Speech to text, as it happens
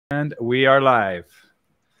And we are live.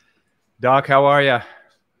 Doc, how are you?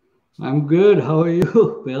 I'm good. How are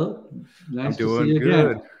you, Bill? I'm Nice to see doing you again.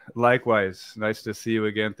 good. Likewise. Nice to see you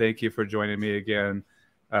again. Thank you for joining me again.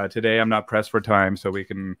 Today, I'm not pressed for time, so we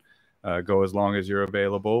can go as long as you're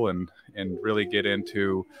available and really get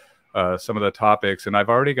into some of the topics. And I've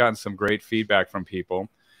already gotten some great feedback from people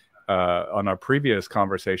on our previous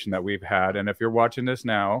conversation that we've had. And if you're watching this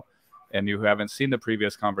now and you haven't seen the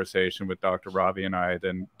previous conversation with Dr. Ravi and I,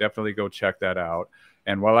 then definitely go check that out.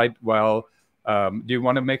 And do you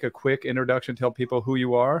want to make a quick introduction, tell people who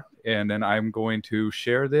you are, and then I'm going to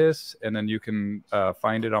share this, and then you can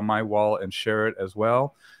find it on my wall and share it as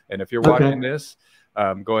well. And if you're watching Okay. this,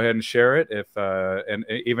 go ahead and share it. If and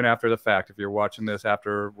even after the fact, if you're watching this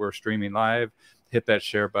after we're streaming live, hit that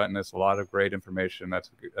share button. It's a lot of great information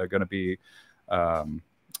that's going to be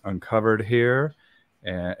uncovered here.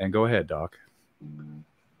 And go ahead, Doc.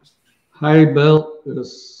 Hi, Bill.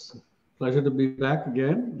 It's a pleasure to be back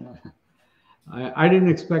again. I didn't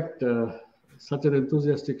expect such an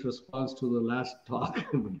enthusiastic response to the last talk.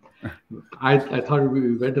 I thought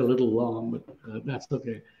we went a little long, but that's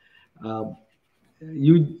okay. Um,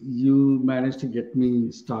 you managed to get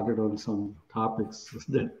me started on some topics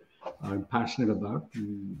that I'm passionate about.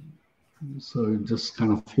 So it just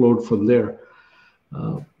kind of flowed from there.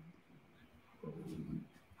 Uh,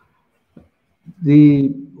 the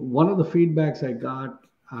one of the feedbacks I got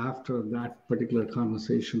after that particular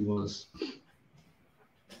conversation was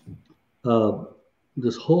uh,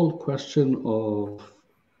 this whole question of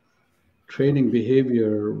training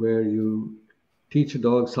behavior, where you teach a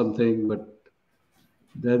dog something, but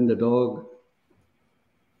then the dog,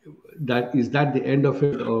 that the end of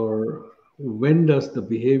it, or when does the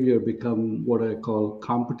behavior become what I call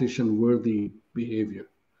competition worthy behavior?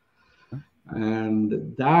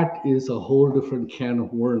 And that is a whole different can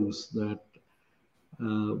of worms that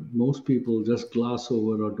most people just gloss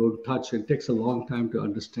over or don't touch. It takes a long time to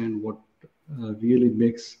understand what really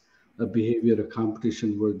makes a behavior a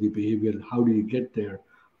competition worthy behavior. How do you get there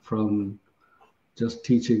from just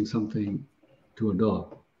teaching something to a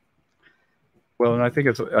dog? Well, and I think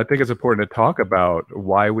it's important to talk about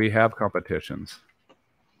why we have competitions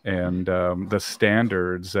and the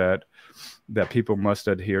standards that people must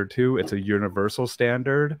adhere to. It's a universal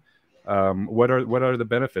standard. What are the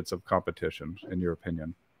benefits of competition, in your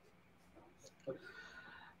opinion?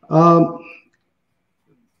 Um,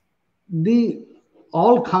 the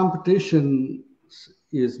all competition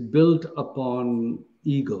is built upon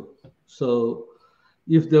ego. So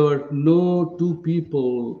if there were no two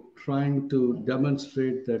people trying to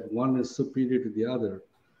demonstrate that one is superior to the other,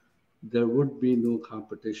 there would be no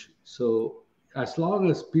competition. So as long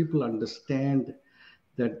as people understand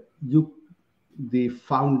that the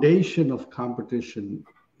foundation of competition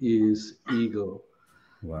is ego,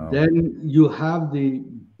 Wow. then you have the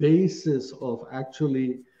basis of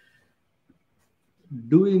actually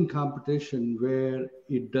doing competition where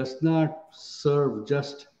it does not serve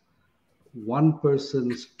just one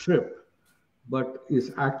person's trip, but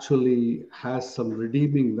is actually has some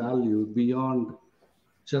redeeming value beyond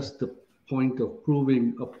just the point of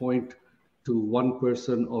proving a point to one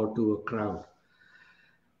person or to a crowd.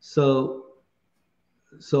 So,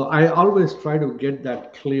 so I always try to get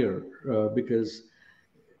that clear because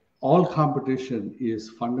all competition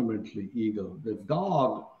is fundamentally ego.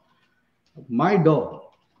 My dog,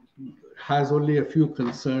 has only a few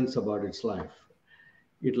concerns about its life.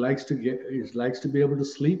 It likes to be able to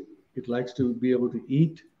sleep. It likes to be able to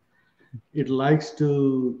eat. It likes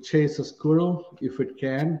to chase a squirrel if it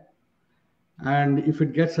can. And if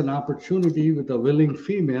it gets an opportunity with a willing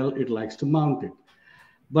female, it likes to mount it.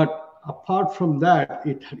 But apart from that,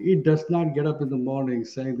 it does not get up in the morning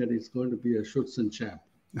saying that it's going to be a Schutzen champ.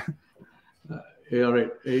 Yeah,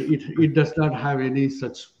 right. It does not have any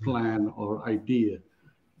such plan or idea.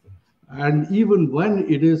 And even when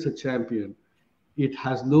it is a champion, it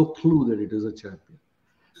has no clue that it is a champion.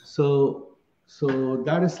 So, so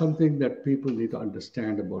that is something that people need to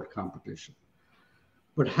understand about competition.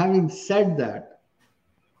 But having said that,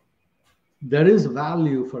 there is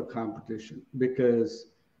value for competition because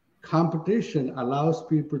competition allows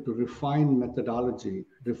people to refine methodology,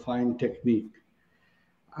 refine technique,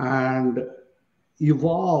 and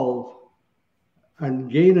evolve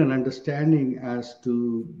and gain an understanding as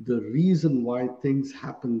to the reason why things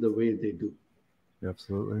happen the way they do.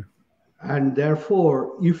 Absolutely. And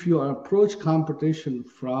therefore, if you approach competition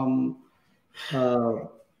from a,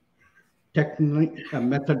 a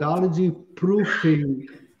methodology proofing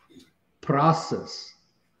process,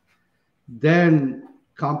 then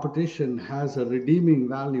competition has a redeeming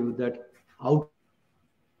value that outweighs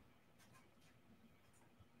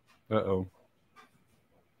Uh-oh.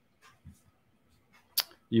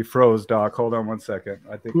 You froze, Doc. Hold on one second.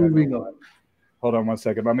 I think I know why. Hold on one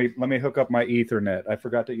second. Let me hook up my Ethernet. I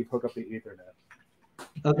forgot to hook up the Ethernet.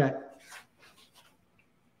 Okay.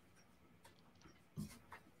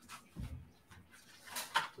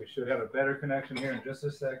 We should have a better connection here in just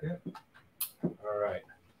a second. All right.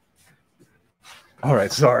 All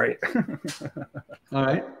right. Sorry. All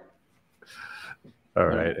right. All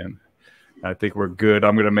right. And I think we're good.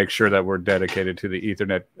 I'm going to make sure that we're dedicated to the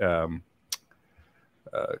Ethernet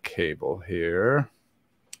cable here.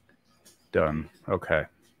 Done. Okay.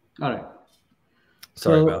 All right.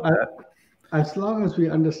 Sorry about that. As long as we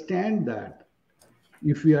understand that,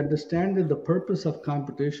 if we understand that the purpose of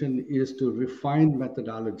competition is to refine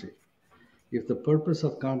methodology, if the purpose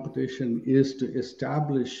of competition is to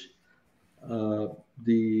establish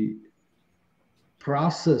the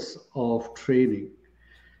process of training,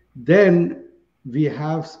 then we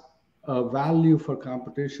have a value for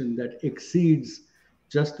competition that exceeds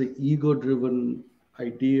just the ego-driven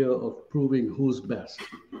idea of proving who's best.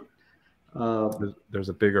 There's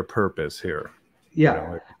a bigger purpose here. Yeah. You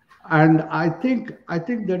know, and I think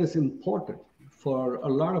that is important for a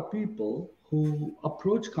lot of people who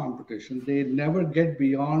approach competition. They never get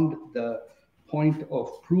beyond the point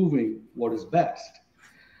of proving what is best.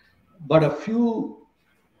 But a few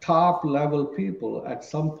top level people at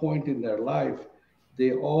some point in their life,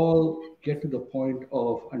 they all get to the point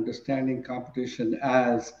of understanding competition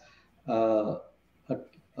as a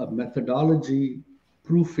methodology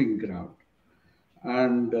proofing ground.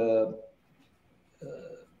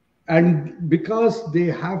 And because they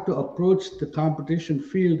have to approach the competition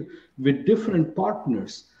field with different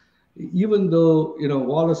partners, even though, you know,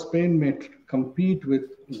 Wallace Payne may compete with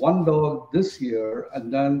one dog this year,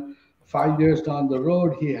 and then 5 years down the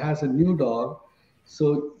road, he has a new dog.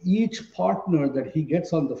 So each partner that he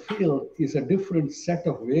gets on the field is a different set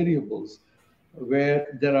of variables where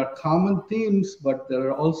there are common themes, but there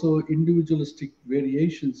are also individualistic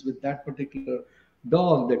variations with that particular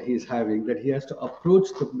dog that he's having, that he has to approach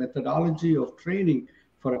the methodology of training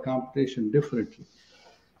for a competition differently.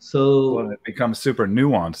 So well, it becomes super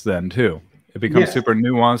nuanced then too. It becomes super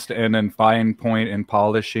nuanced and then fine point and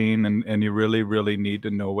polishing, and you really, really need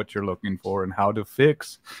to know what you're looking for and how to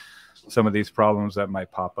fix some of these problems that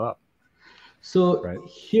might pop up. So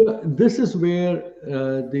here, this is where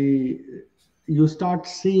you start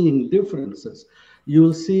seeing differences.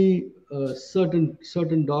 You'll see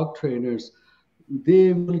certain dog trainers,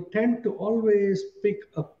 they will tend to always pick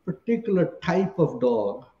a particular type of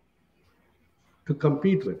dog to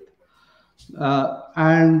compete with.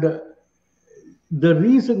 And the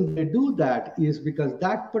reason they do that is because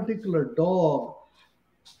that particular dog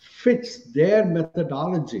fits their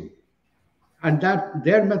methodology. And that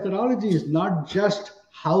their methodology is not just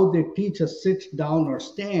how they teach a sit, down, or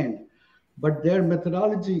stand, but their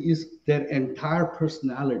methodology is their entire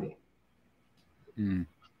personality.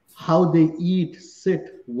 How they eat,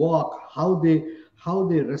 sit, walk, how they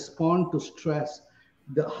respond to stress,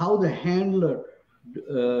 how the handler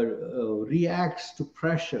reacts to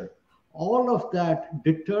pressure. All of that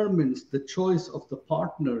determines the choice of the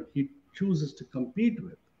partner he chooses to compete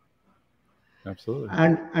with. Absolutely.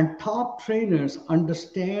 And top trainers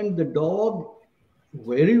understand the dog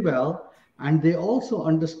very well, and they also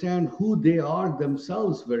understand who they are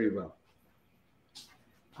themselves very well.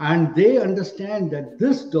 And they understand that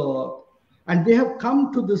this dog, and they have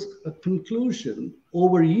come to this conclusion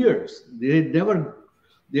over years. They were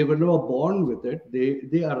never born with it.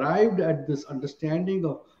 They arrived at this understanding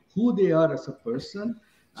of who they are as a person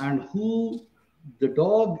and who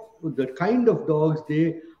the kind of dogs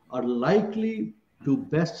they are likely to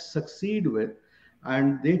best succeed with,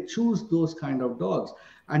 and they choose those kind of dogs.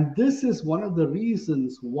 And this is one of the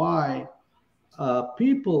reasons why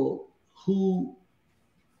people who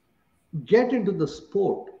get into the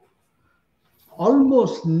sport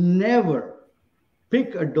almost never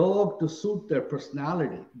pick a dog to suit their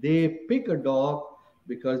personality. They pick a dog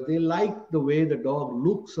because they like the way the dog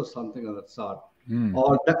looks or something of that sort.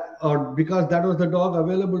 Or because that was the dog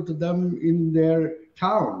available to them in their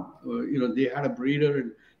town. They had a breeder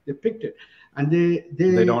and they picked it. And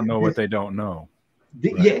they don't know what they don't know.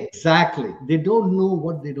 Yeah, exactly. They don't know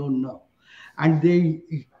what they don't know. And they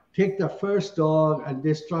take the first dog and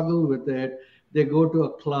they struggle with it. They go to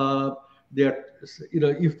a club.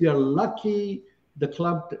 If they're lucky, the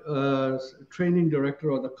club training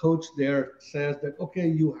director or the coach there says that, okay,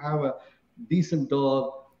 you have a decent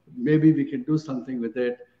dog, maybe we can do something with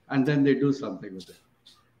it. And then they do something with it.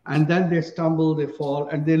 And then they stumble, they fall,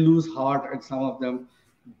 and they lose heart, and some of them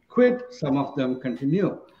quit, some of them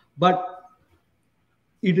continue. But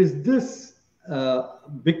it is this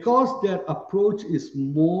because their approach is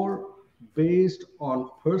more based on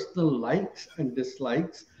personal likes and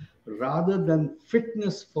dislikes rather than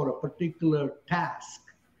fitness for a particular task.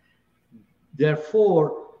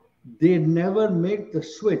 Therefore, they never make the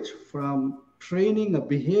switch from training a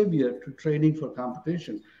behavior to training for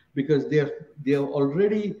competition because they have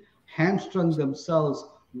already hamstrung themselves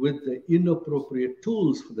with the inappropriate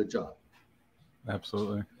tools for the job.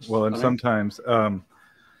 Absolutely. Well, and All right. sometimes,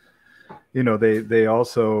 they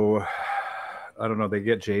also, I don't know, they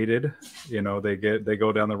get jaded. They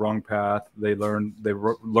go down the wrong path. They learn.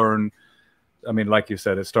 I mean, like you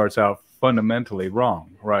said, it starts out fundamentally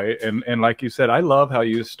wrong, right? And like you said, I love how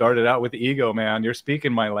you started out with ego, man. You're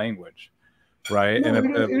speaking my language, right? No,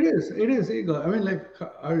 And it is ego. I mean, like,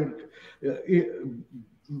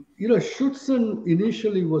 Schutzen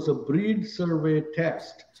initially was a breed survey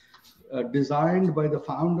test designed by the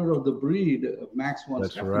founder of the breed, Max von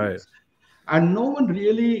that's right. Stephanus. And no one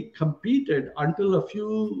really competed until a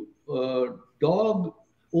few dog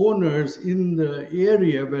owners in the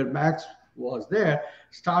area where Max was there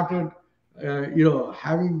started,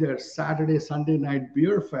 having their Saturday, Sunday night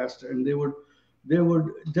beer fest, and they would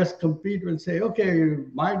just compete and say, okay,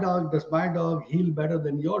 does my dog heal better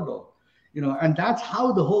than your dog? And that's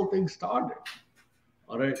how the whole thing started.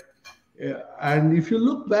 All right. Yeah. And if you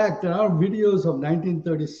look back, there are videos of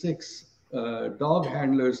 1936 dog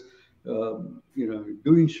handlers,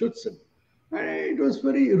 doing Schutzen. And it was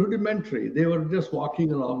very rudimentary. They were just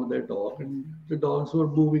walking along with their dog, and the dogs were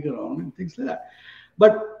moving around and things like that.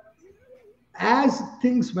 But as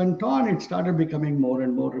things went on, it started becoming more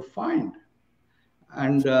and more refined.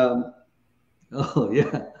 And oh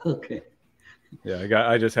yeah, okay. Yeah,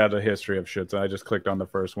 I just had a history of Schutz. I just clicked on the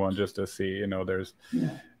first one just to see. There's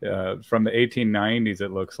from the 1890s.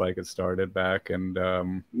 It looks like it started back, and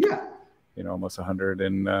Yeah, almost 100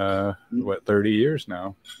 and 30 years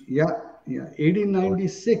now. yeah, yeah.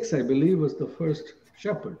 1896, I believe, was the first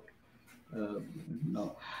shepherd.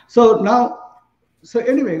 No. So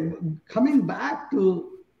anyway, coming back to,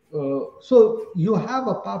 so you have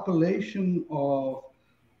a population of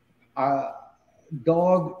uh,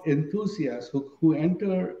 dog enthusiasts who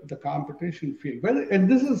enter the competition field. And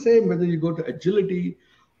this is the same whether you go to agility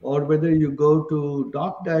or whether you go to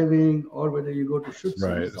dock diving or whether you go to Schutzen.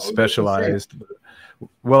 Right, It's always the same. specialized.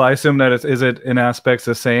 Well, I assume that is it in aspects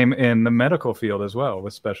the same in the medical field as well,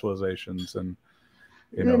 with specializations, and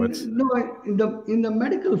it's No, in the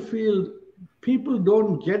medical field, people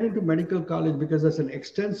don't get into medical college because there's an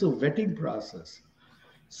extensive vetting process.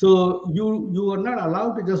 So you are not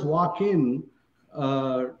allowed to just walk in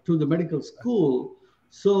to the medical school.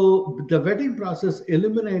 So the vetting process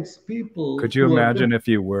eliminates people Could you who are just imagine if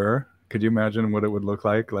you were? Could you imagine what it would look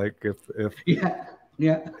like? Like if yeah,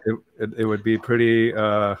 yeah. it would be pretty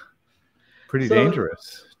So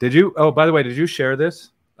dangerous. Did you? Oh, by the way, did you share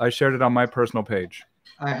this? I shared it on my personal page.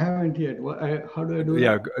 I haven't yet. How do I do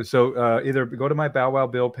Yeah. that? So either go to my Bow Wow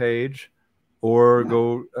Bill page, or Yeah,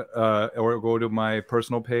 go to my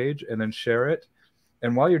personal page and then share it.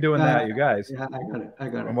 And while you're doing uh, that, you guys, yeah. I got it. I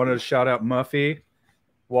got I it. wanted to shout out Muffy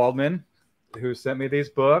Waldman, who sent me these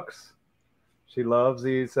books. She loves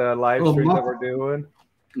these live Oh, streams that we're doing.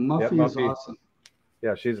 Yep, Muffy is Muffy. awesome.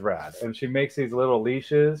 Yeah, she's rad, and she makes these little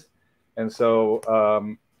leashes. And so,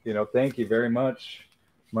 thank you very much,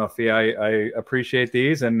 Muffy. I appreciate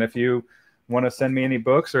these, and if you want to send me any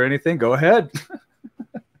books or anything, go ahead.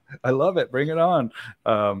 I love it. Bring it on.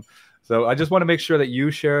 So I just want to make sure that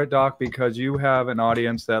you share it, Doc, because you have an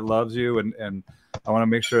audience that loves you, and I want to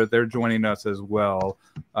make sure that they're joining us as well.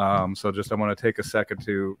 So I want to take a second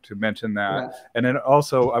to mention that, Yeah. and then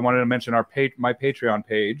also I wanted to mention my Patreon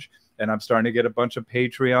page, and I'm starting to get a bunch of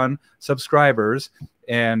Patreon subscribers.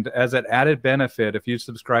 And as an added benefit, if you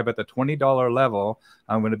subscribe at the $20 level,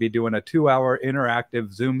 I'm going to be doing a 2-hour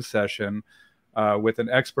interactive Zoom session with an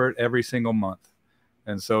expert every single month.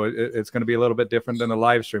 And so it's going to be a little bit different than the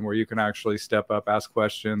live stream, where you can actually step up, ask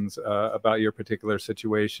questions about your particular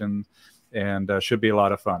situation, and should be a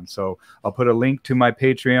lot of fun. So I'll put a link to my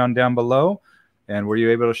Patreon down below. And were you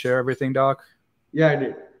able to share everything, Doc? Yeah, I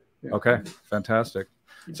did. Yeah. Okay, fantastic.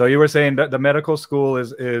 So you were saying that the medical school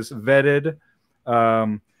is vetted.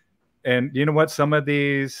 And you know what? Some of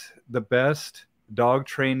the best dog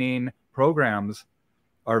training programs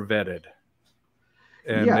are vetted.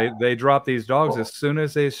 And Yeah. they drop these dogs as soon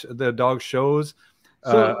as the dog shows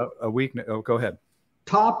So a weakness. Oh, go ahead.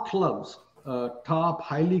 top clubs, top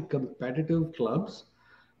highly competitive clubs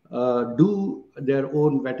do their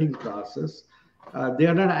own vetting process. They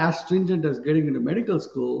are not as stringent as getting into medical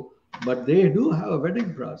school, but they do have a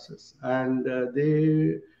vetting process, and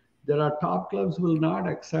There are top clubs will not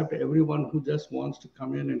accept everyone who just wants to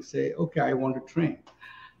come in and say, okay, I want to train.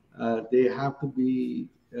 They have to be,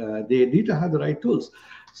 they need to have the right tools.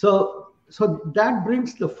 So that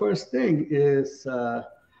brings the first thing is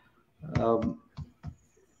um,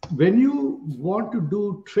 when you want to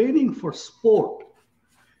do training for sport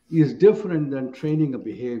is different than training a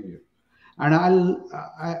behavior. And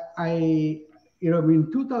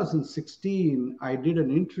in 2016, I did an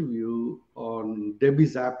interview on Debbie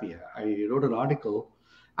Zappia. I wrote an article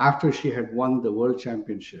after she had won the world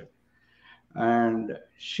championship. And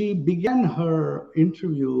she began her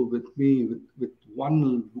interview with me with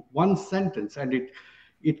one sentence, and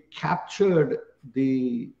it captured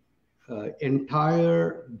the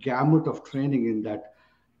entire gamut of training in that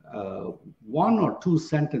one or two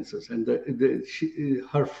sentences. And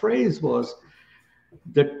her phrase was,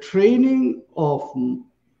 the training of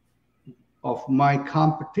my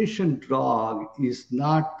competition dog is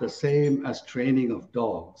not the same as training of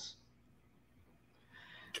dogs.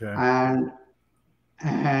 Okay. And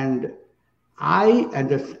and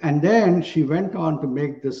then she went on to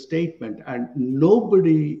make this statement, and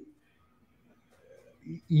nobody,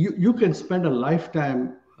 you can spend a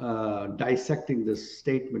lifetime dissecting this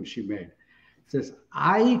statement she made. It says,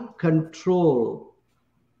 I control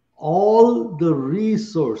all the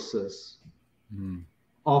resources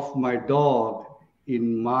of my dog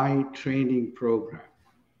in my training program.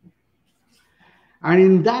 And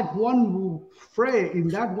in that one phrase, in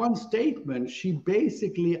that one statement, she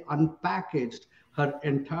basically unpackaged her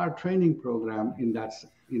entire training program in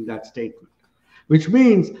that statement, which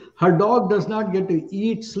means her dog does not get to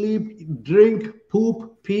eat, sleep, drink,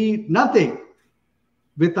 poop, pee, nothing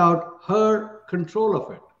without her control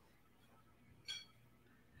of it.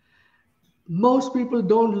 Most people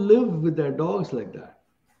don't live with their dogs like that.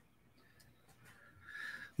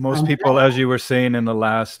 Most people, as you were saying in the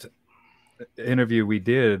last interview we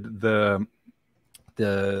did, the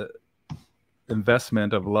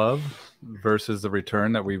investment of love versus the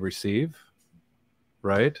return that we receive,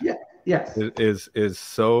 right? Yeah. Yes. Is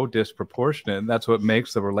so disproportionate, and that's what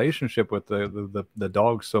makes the relationship with the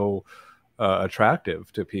dog so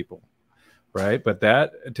attractive to people, right? But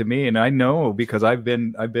that, to me, and I know because I've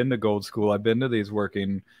been to Gold School, I've been to these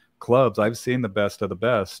working clubs, I've seen the best of the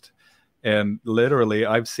best, and literally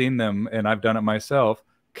I've seen them, and I've done it myself,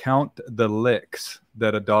 count the licks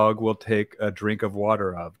that a dog will take a drink of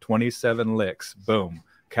water of. 27 licks, boom.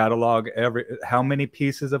 Catalog how many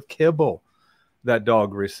pieces of kibble that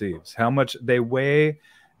dog receives, how much they weigh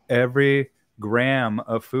every gram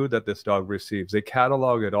of food that this dog receives. They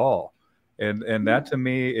catalog it all. And that, to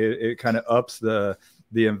me, it kind of ups the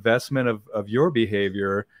investment of your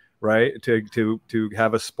behavior, right? To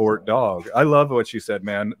have a sport dog. I love what you said,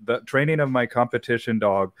 man. The training of my competition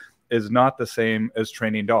dog is not the same as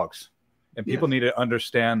training dogs. And people need to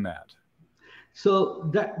understand that. So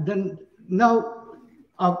then now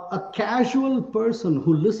a casual person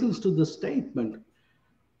who listens to the statement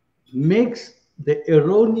makes the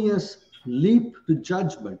erroneous leap to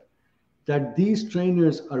judgment that these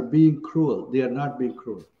trainers are being cruel. They are not being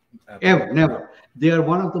cruel. Absolutely. Ever, never. They are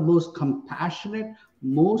one of the most compassionate,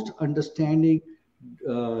 most understanding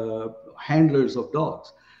handlers of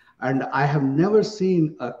dogs. And I have never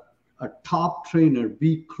seen a top trainer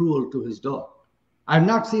be cruel to his dog. I've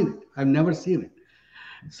not seen it. I've never seen it.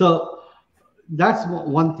 So that's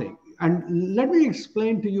one thing. And let me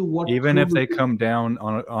explain to you what. Even if they come down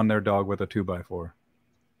on their dog with a 2x4.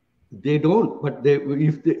 They don't, but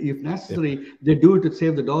if necessary, they do it to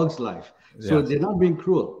save the dog's life. So Yes. they're not being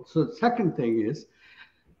cruel. So the second thing is,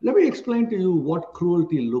 let me explain to you what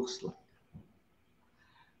cruelty looks like.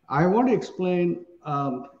 I want to explain,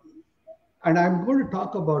 and I'm going to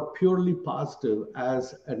talk about purely positive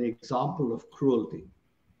as an example of cruelty.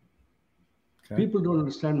 Okay. People don't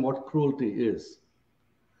understand what cruelty is.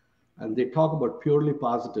 And they talk about purely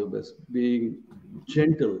positive as being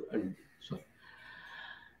gentle and so.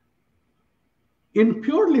 In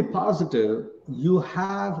purely positive, you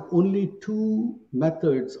have only two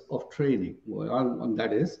methods of training. And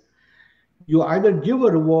that is, you either give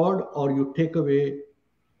a reward or you take away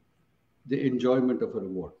the enjoyment of a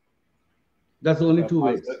reward. That's only two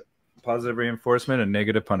ways. Positive reinforcement and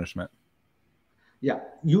negative punishment. Yeah,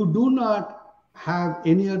 you do not have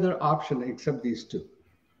any other option except these two.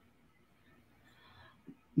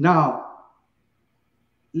 Now,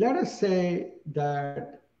 let us say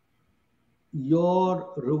that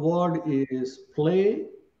your reward is play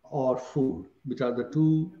or food, which are the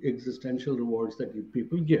two existential rewards that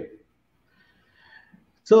people give.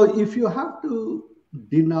 So if you have to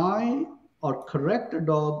deny or correct a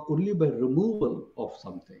dog only by removal of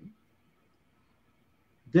something,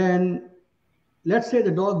 Then let's say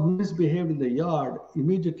the dog misbehaved in the yard,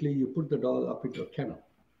 immediately you put the dog up into a kennel,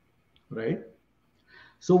 right?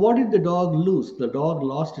 So what did the dog lose? The dog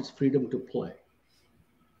lost its freedom to play.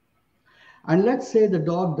 And let's say the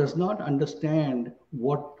dog does not understand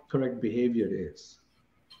what correct behavior is.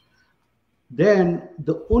 Then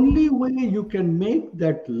the only way you can make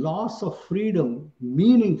that loss of freedom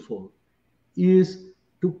meaningful is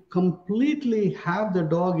to completely have the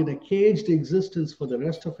dog in a caged existence for the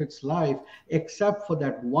rest of its life, except for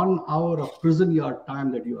that 1 hour of prison yard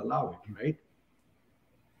time that you allow it, right?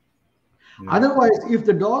 Yeah. Otherwise, if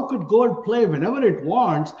the dog could go and play whenever it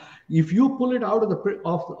wants, if you pull it out of the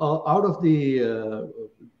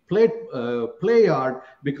play yard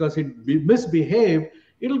because it misbehaved,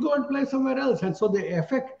 it'll go and play somewhere else. And so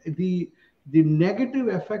the negative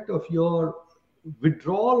effect of your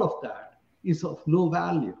withdrawal of that is of no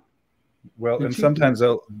value. Well, and sometimes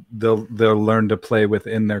they'll learn to play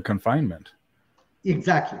within their confinement.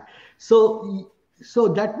 Exactly. So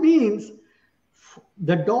that means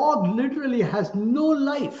the dog literally has no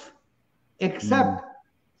life except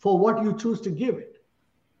for what you choose to give it.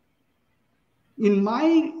 In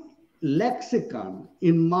my lexicon,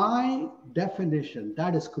 in my definition,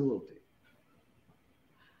 that is cruelty.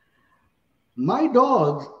 My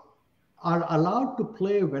dogs are allowed to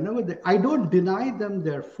play whenever I don't deny them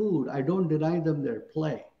their food, I don't deny them their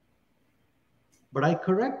play, but I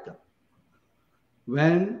correct them.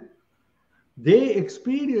 When they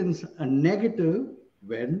experience a negative,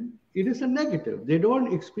 when it is a negative, they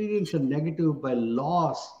don't experience a negative by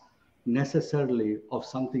loss necessarily of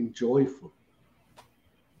something joyful.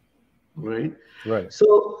 Right.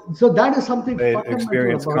 So that is something they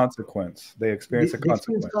experience consequence. They experience a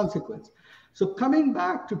consequence. So coming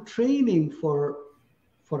back to training for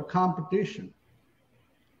competition,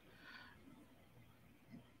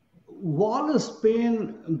 Wallace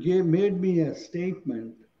Payne made me a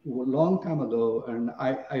statement a long time ago, and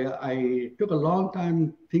I took a long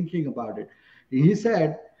time thinking about it. He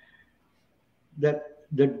said that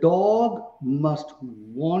the dog must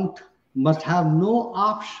have no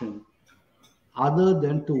option other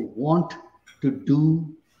than to want to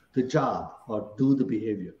do the job or do the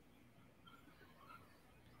behavior.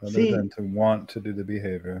 Other than to want to do the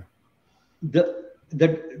behavior.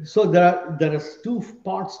 So there are two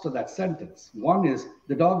parts to that sentence. One is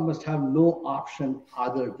the dog must have no option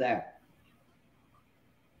other than.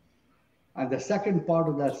 And the second part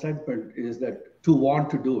of that sentence is that to want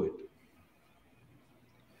to do it.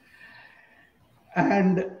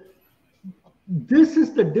 And this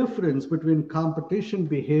is the difference between competition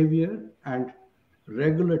behavior and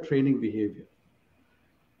regular training behavior.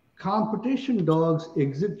 Competition dogs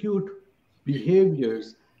execute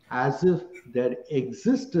behaviors as if their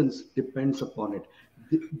existence depends upon it.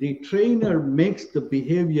 The trainer makes the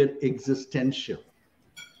behavior existential.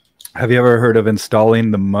 Have you ever heard of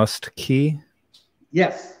installing the must key?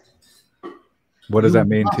 Yes. What does that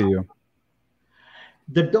mean to you?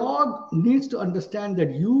 The dog needs to understand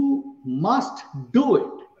that you must do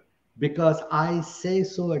it because I say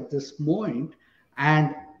so at this point.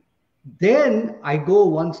 And then I go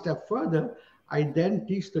one step further. I then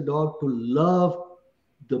teach the dog to love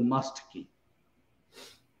the must key.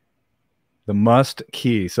 The must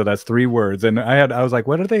key. So that's 3 words. And I was like,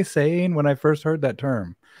 what are they saying when I first heard that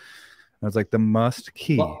term? I was like, the must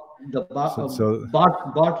key. Bart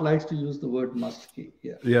likes to use the word must key.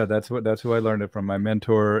 Yeah. Yeah, that's who I learned it from. My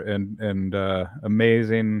mentor and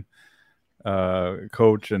amazing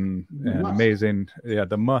coach and amazing. Yeah,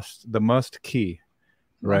 the must key.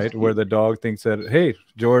 Right, where the dog thinks that, hey,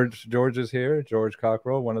 George is here. George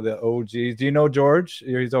Cockrell, one of the OGs. Do you know George?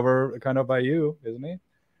 He's over kind of by you, isn't he?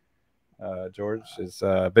 George has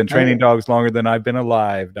been training dogs longer than I've been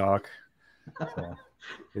alive, Doc. So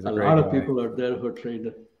he's a lot of people are there who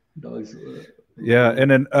train dogs. Yeah, and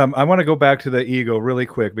then I want to go back to the ego really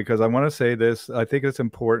quick because I want to say this. I think it's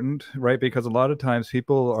important, right? Because a lot of times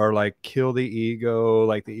people are like, kill the ego,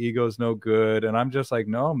 like the ego's no good. And I'm just like,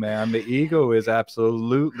 no, man, the ego is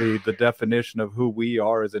absolutely the definition of who we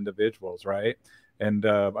are as individuals, right? And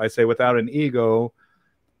I say without an ego,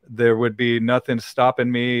 there would be nothing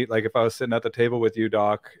stopping me. Like if I was sitting at the table with you,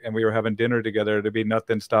 Doc, and we were having dinner together, there'd be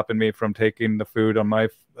nothing stopping me from taking the food on my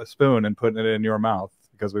spoon and putting it in your mouth.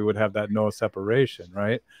 Because we would have that no separation,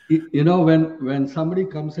 right? You know, when somebody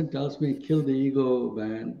comes and tells me kill the ego,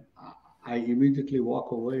 man, I immediately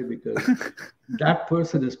walk away because that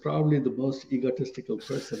person is probably the most egotistical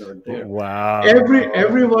person out there. Wow.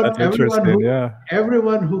 Everyone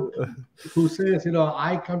who says,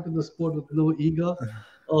 I come to the sport with no ego.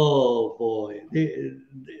 Oh boy,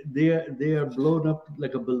 they are blown up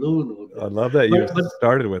like a balloon over I there. love that you But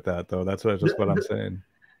started with that, though. That's the, just what I'm the, saying.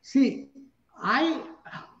 see, I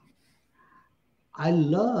I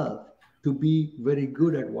love to be very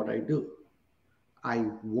good at what I do. I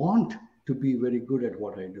want to be very good at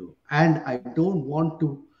what I do. And I don't want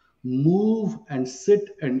to move and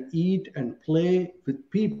sit and eat and play with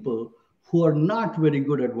people who are not very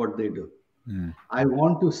good at what they do. Mm. I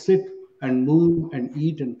want to sit and move and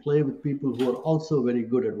eat and play with people who are also very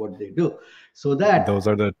good at what they do. So that Those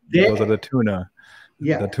are they, the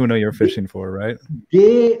yeah, tuna you're they, fishing for, right?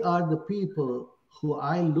 they are the people who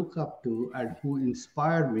I look up to and who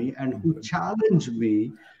inspire me and who challenge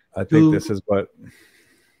me I think to this is what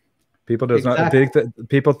people does not exactly. think that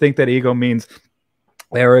people think that ego means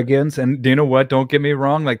arrogance. And do you know what? Don't get me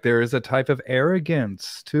wrong. Like there is a type of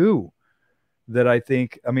arrogance too that I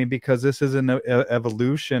think. I mean, because this is an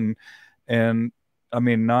evolution, and I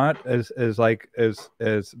mean, not as like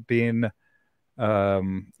as being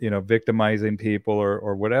victimizing people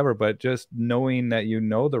or whatever, but just knowing that you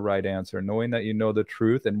know the right answer, knowing that you know the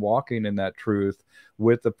truth, and walking in that truth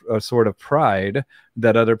with a sort of pride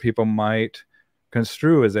that other people might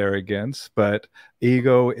construe as arrogance. But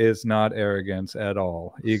ego is not arrogance at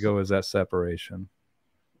all. Ego is that separation.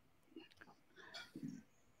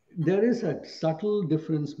 There is a subtle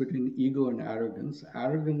difference between ego and arrogance.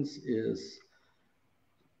 Arrogance is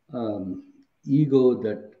ego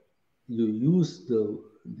that you use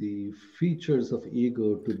the features of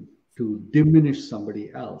ego to diminish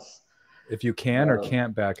somebody else. If you can or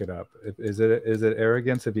can't back it up, is it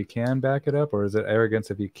arrogance if you can back it up, or is it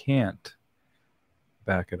arrogance if you can't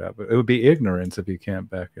back it up? It would be ignorance if you can't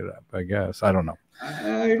back it up, I guess. I don't know.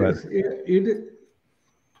 It But is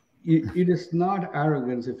it is not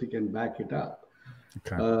arrogance if you can back it up.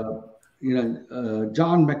 okay.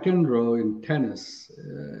 John McEnroe in tennis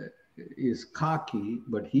is cocky,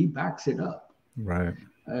 but he backs it up. Right.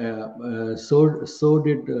 So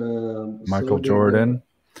did Michael Jordan.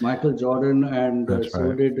 Michael Jordan, and That's so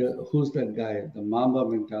right. did who's that guy? The Mamba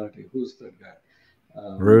mentality. Who's that guy?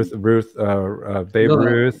 Babe Go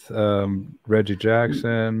ahead. Ruth, Reggie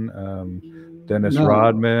Jackson, Dennis No,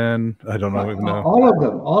 Rodman. I don't know even know. all of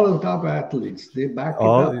them, all of the top athletes, they back it up,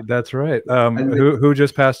 All that's right. and Who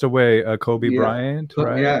just passed away? Kobe yeah, Bryant, so,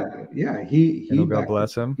 right? yeah, God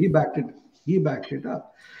bless him. he backed it up.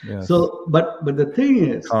 Yes. So, but the thing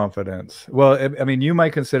is, Confidence. Well, I mean, you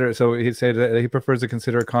might consider it. So he said that he prefers to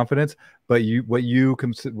consider it confidence, but what you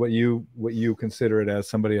consider it as,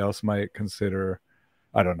 somebody else might consider.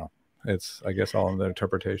 I don't know. It's, I guess, all in the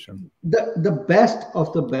interpretation. the best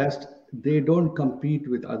of the best, they don't compete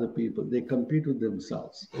with other people. They compete with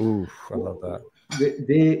themselves. Ooh, I love that.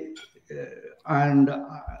 They and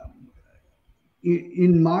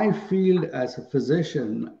in my field as a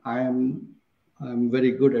physician, I'm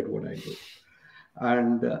very good at what I do,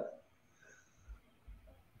 and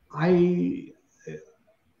I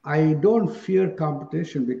I don't fear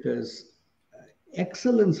competition because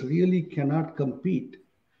excellence really cannot compete.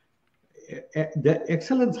 The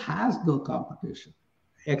excellence has no competition.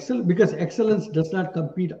 Because excellence does not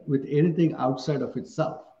compete with anything outside of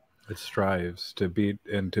itself. It strives to be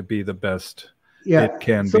and to be the best Yeah. it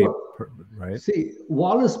can be, So right? see,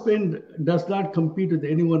 Wallace Pinn does not compete with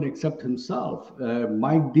anyone except himself.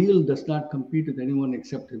 Mike Deal does not compete with anyone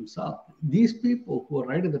except himself. These people who are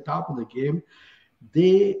right at the top of the game,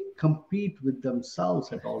 they compete with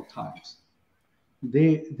themselves at all times.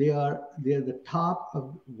 They are the top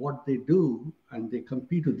of what they do, and they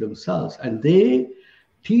compete with themselves, and they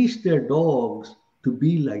teach their dogs to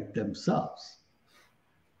be like themselves.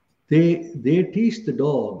 They teach the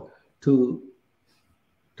dog to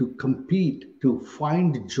compete, to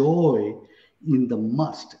find joy in the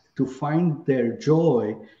must, to find their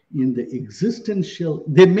joy in the existential.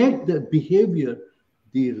 They make the behavior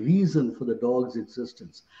the reason for the dog's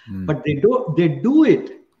existence, but they do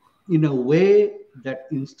it in a way that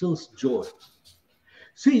instills joy.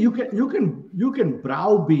 See, you can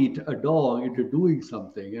browbeat a dog into doing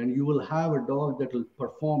something, and you will have a dog that will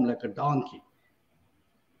perform like a donkey.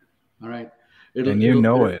 All right, it'll And you it'll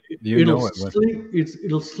know it'll, it. You it'll know it.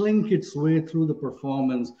 it'll slink its way through the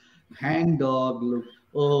performance. Hang dog, look,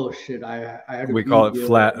 oh shit, I had to We be call it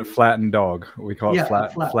here. flattened dog. We call it Yeah,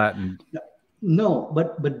 flat. flattened. No,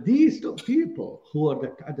 but these two people who are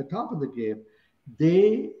at the top of the game,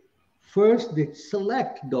 they they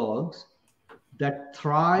select dogs that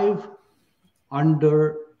thrive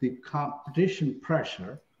under the competition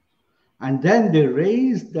pressure, and then they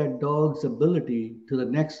raise that dog's ability to the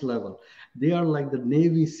next level. They are like the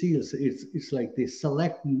Navy SEALs. It's like they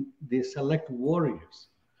select warriors,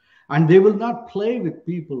 And they will not play with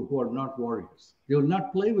people who are not warriors. They will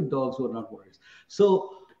not play with dogs who are not warriors.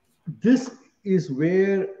 So this is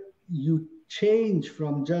where you change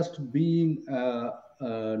from just being a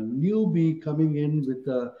newbie coming in with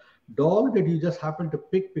a dog that you just happen to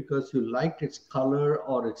pick because you liked its color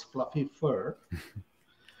or its fluffy fur.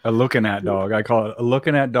 A looking at dog. I call it a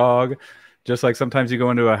looking at dog. Just like sometimes you go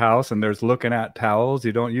into a house and there's looking at towels.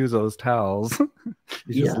 You don't use those towels.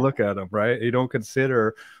 You just look at them, right? You don't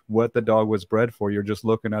consider what the dog was bred for. You're just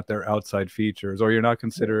looking at their outside features, or you're not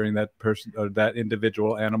considering that person or that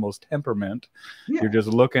individual animal's temperament. Yeah. You're just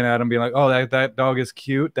looking at them being like, oh, that dog is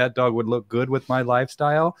cute. That dog would look good with my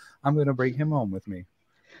lifestyle. I'm going to bring him home with me.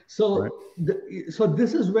 So, right? so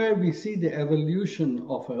this is where we see the evolution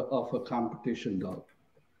of a competition dog.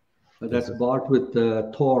 That's bought with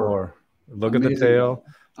Thor. Look at the tail.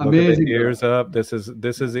 Look at the ears up. This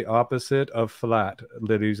is the opposite of flat,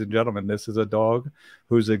 ladies and gentlemen. This is a dog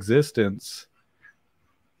whose existence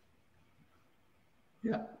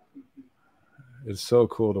is so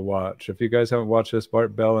cool to watch. If you guys haven't watched this,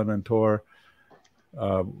 Bart Bellin and Thor,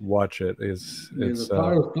 watch it.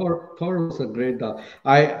 Thor was a great dog.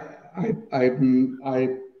 I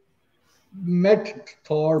met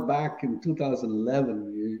Thor back in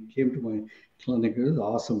 2011. He came to my clinic. It was an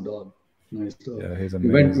awesome dog. Nice dog. Yeah, he's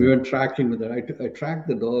amazing. We went tracking with it. I tracked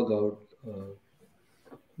the dog out.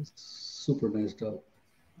 Super nice dog.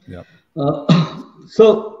 Yeah.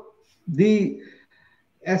 So the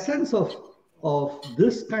essence of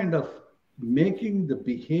this kind of making the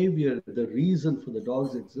behavior the reason for the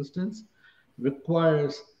dog's existence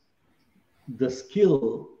requires the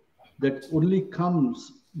skill that only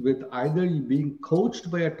comes with either you being coached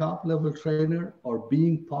by a top level trainer or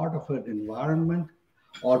being part of an environment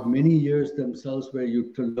or many years themselves where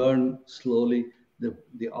you to learn slowly the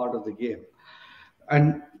art of the game.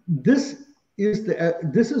 And this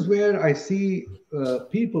is where I see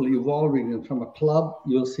people evolving. And from a club,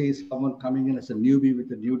 you'll see someone coming in as a newbie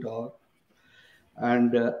with a new dog,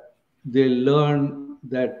 and they learn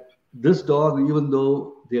that this dog, even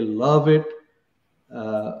though they love it,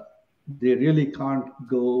 they really can't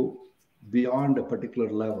go beyond a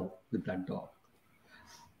particular level with that dog.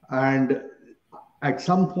 And at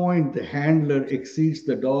some point, the handler exceeds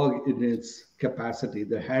the dog in its capacity.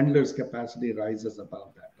 The handler's capacity rises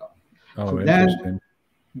above that dog. Oh, so interesting.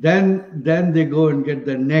 then they go and get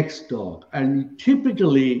the next dog. And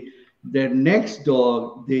typically, their next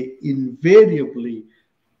dog, they invariably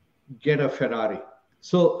get a Ferrari.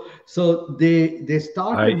 So they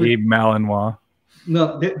start. I.e. Malinois.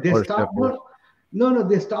 No, they start.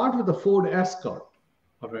 They start with a Ford Escort.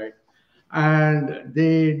 All right. And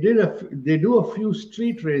they do a few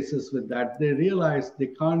street races with that. They realize they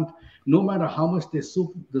can't, no matter how much they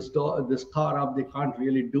soup this car up, they can't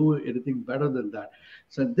really do anything better than that.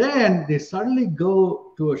 So then they suddenly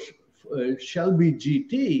go to a Shelby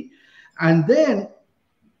GT, and then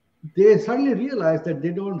they suddenly realize that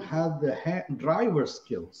they don't have the driver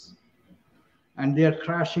skills, and they are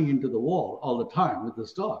crashing into the wall all the time with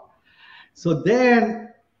this dog. So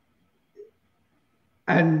then,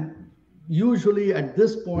 and usually at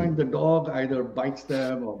this point, the dog either bites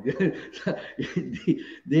them or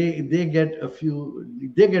they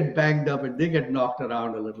get banged up and they get knocked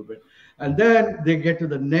around a little bit. And then they get to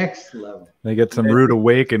the next level. They get some rude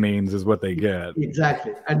awakenings is what they get.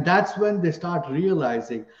 Exactly. And that's when they start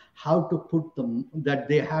realizing how to put them, that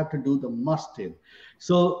they have to do the must in.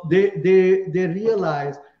 So they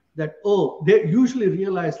realize that, they usually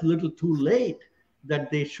realize a little too late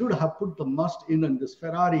that they should have put the must in this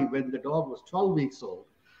Ferrari when the dog was 12 weeks old.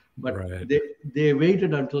 But they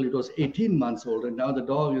waited until it was 18 months old, and now the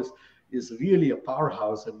dog is really a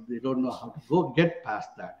powerhouse, and they don't know how to get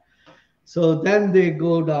past that. So then they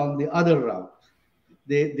go down the other route.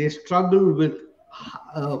 They struggle with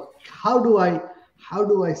how do I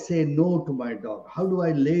say no to my dog? How do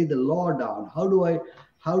I lay the law down? How do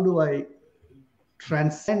I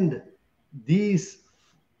transcend these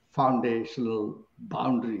foundational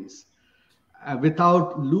boundaries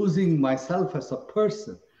without losing myself as a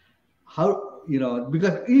person?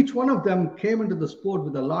 Because each one of them came into the sport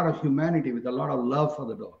with a lot of humanity, with a lot of love for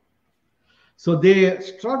the dog. So they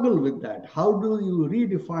struggle with that. How do you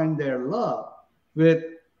redefine their love with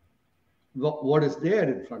what is there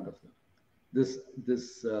in front of them?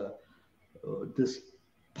 This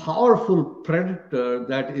powerful predator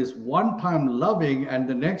that is one time loving and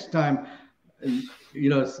the next time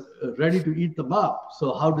ready to eat them up.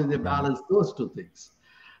 So how do they balance those two things?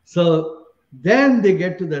 So then they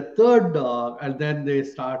get to the third dog, and then they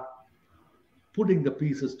start putting the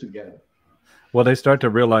pieces together. Well, they start to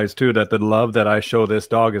realize too that the love that I show this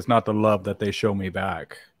dog is not the love that they show me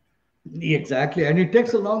back. Exactly. And it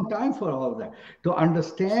takes a long time for all that. To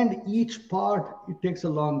understand each part, it takes a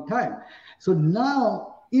long time. So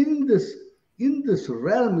now in this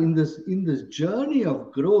realm, in this journey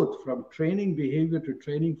of growth from training behavior to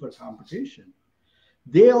training for competition,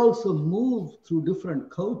 they also move through different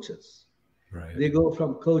coaches. Right. They go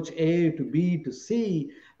from coach A to B to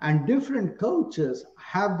C, and different coaches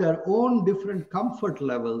have their own different comfort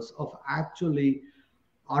levels of actually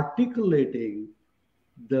articulating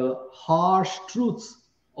the harsh truths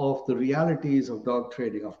of the realities of dog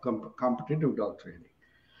training, of competitive dog training.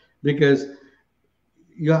 Because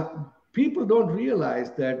people don't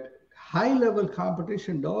realize that high level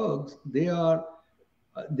competition dogs, they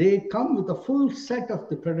come with a full set of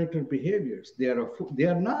the predator behaviors. They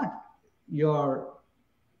are not your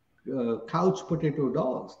couch potato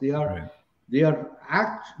dogs. Right. They are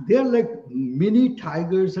like mini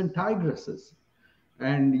tigers and tigresses,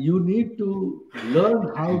 and you need to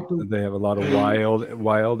learn how They have a lot of to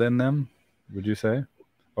wild in them, would you say?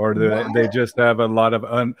 Or do they why just have a lot of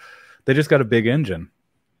they just got a big engine,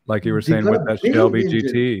 like you were they saying got with a that big Shelby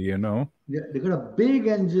engine. GT, you know? They got a big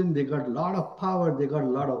engine, they got a lot of power, they got a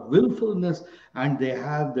lot of willfulness, and they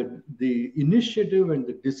have the initiative and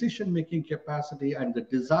the decision making capacity and the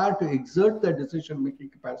desire to exert their decision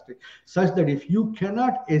making capacity, such that if you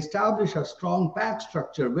cannot establish a strong pack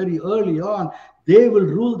structure very early on, they will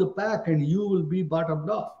rule the pack and you will be bottom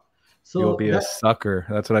dog. You'll So be a that, sucker.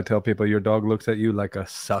 That's what I tell people. Your dog looks at you like a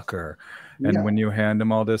sucker. And yeah. when you hand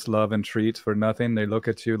them all this love and treats for nothing, they look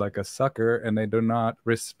at you like a sucker and they do not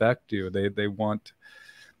respect you.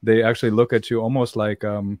 They actually look at you almost like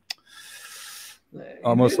They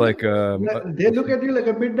look at you like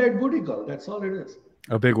a midnight booty call. That's all it is.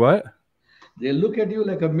 a big what? They look at you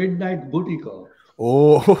like a midnight booty call.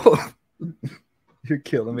 Oh, you're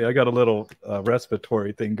killing me. I got a little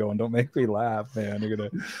respiratory thing going. Don't make me laugh,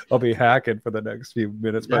 man. I'll be hacking for the next few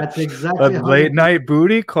minutes. But That's a exactly how late it is. night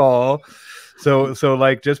booty call. So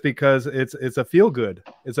like just because it's a feel good,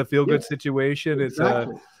 Yes, situation.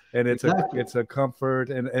 exactly. Exactly. It's a comfort,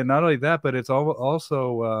 and not only that, but it's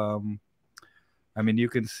also I mean, you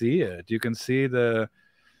can see it. You can see I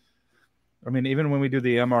mean, even when we do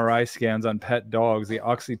the MRI scans on pet dogs, the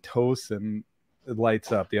oxytocin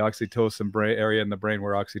lights up, the oxytocin brain area in the brain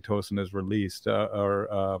where oxytocin is released,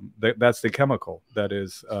 that's the chemical that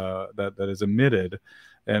is emitted.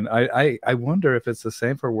 And I wonder if it's the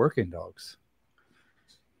same for working dogs.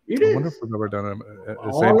 It I wonder if is. we've ever done the same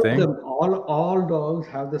All of thing. them, all dogs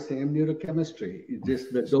have the same neurochemistry. It's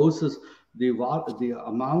just the doses, the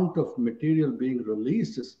amount of material being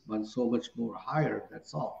released is so much more higher.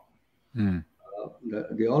 That's all. Hmm.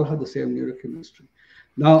 They all have the same neurochemistry.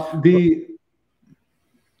 Now,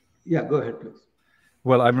 yeah, go ahead, please.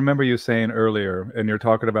 Well, I remember you saying earlier, and you're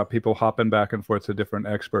talking about people hopping back and forth to different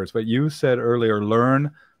experts, but you said earlier,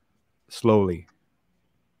 learn slowly.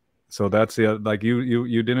 So that's the like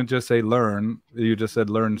you didn't just say learn, you just said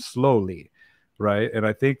learn slowly, right? And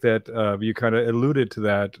I think that you kind of alluded to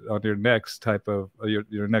that on your next type of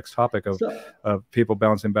your next topic So of people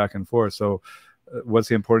bouncing back and forth. So, what's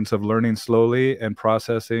the importance of learning slowly and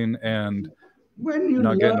processing and when you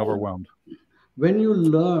not getting learn, overwhelmed? when you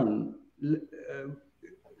learn,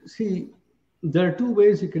 see, there are two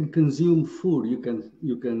ways you can consume food. You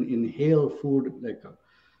can inhale food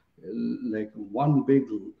like one big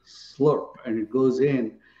slurp, and it goes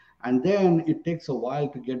in, and then it takes a while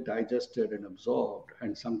to get digested and absorbed,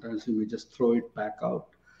 and sometimes you may just throw it back out.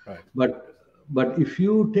 Right. But if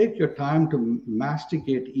you take your time to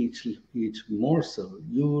masticate each morsel,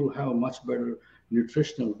 you will have a much better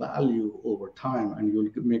nutritional value over time, and you'll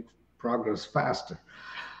make progress faster.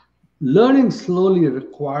 Learning slowly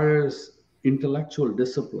requires intellectual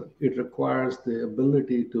discipline. It requires the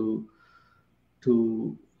ability to a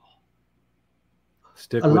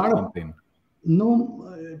Stick with lot of something.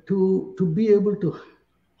 no to be able to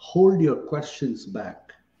hold your questions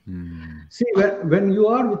back. Hmm. See, when you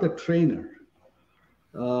are with a trainer,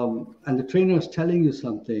 and the trainer is telling you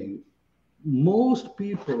something, most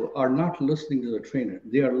people are not listening to the trainer.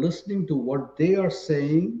 They are listening to what they are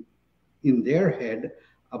saying in their head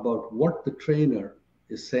about what the trainer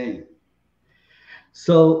is saying.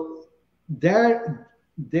 So therein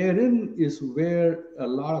is where a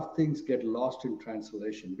lot of things get lost in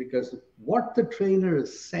translation, because what the trainer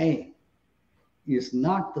is saying is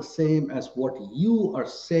not the same as what you are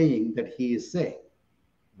saying that he is saying.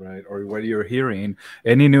 Right, or what you're hearing.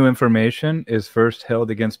 Any new information is first held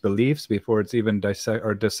against beliefs before it's even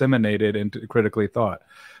disseminated into critically thought,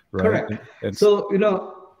 right? Correct. And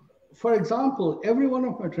So, for example, every one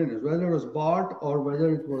of my trainers, whether it was Bart or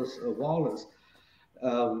whether it was Wallace,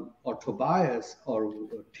 or Tobias or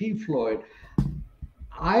T. Floyd,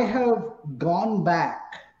 I have gone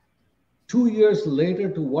back 2 years later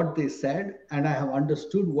to what they said, and I have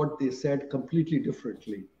understood what they said completely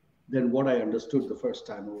differently than what I understood the first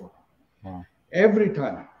time over. Wow. Every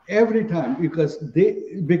time, because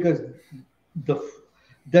the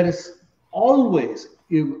there is always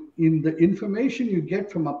in the information you get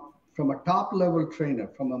from a top level trainer,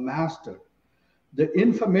 from a master, the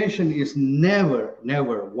information is never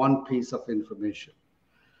one piece of information.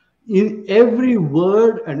 In every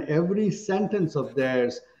word and every sentence of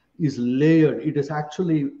theirs is layered. It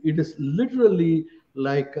is literally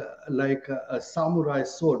like a samurai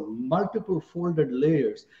sword, multiple folded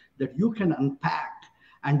layers that you can unpack.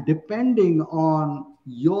 And depending on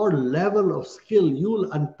your level of skill,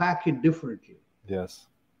 you'll unpack it differently. Yes.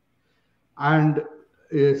 And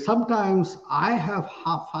sometimes I have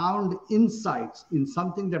found insights in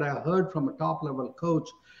something that I heard from a top level coach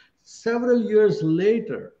several years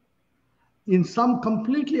later in some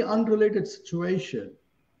completely unrelated situation.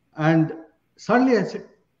 And suddenly I said,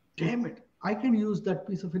 damn it, I can use that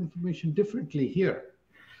piece of information differently here.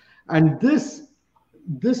 And this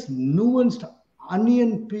nuanced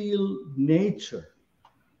onion peel nature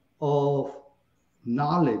of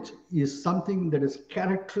knowledge is something that is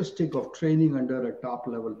characteristic of training under a top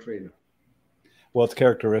level trainer. Well, it's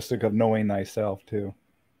characteristic of knowing thyself too,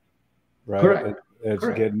 right? Correct. It's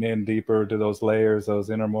Correct. getting in deeper to those layers,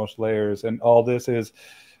 those innermost layers. And all this is,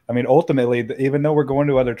 I mean, ultimately, even though we're going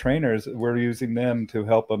to other trainers, we're using them to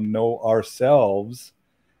help them know ourselves.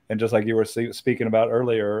 And just like you were speaking about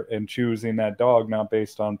earlier, and choosing that dog not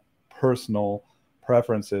based on personal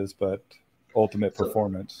preferences, but ultimate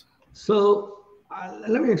performance. So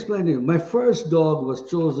let me explain to you. My first dog was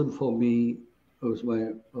chosen for me. It was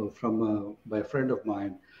by a friend of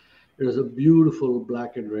mine. It was a beautiful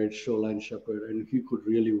black and red shoreline shepherd, and he could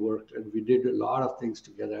really work. And we did a lot of things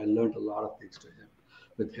together. I learned a lot of things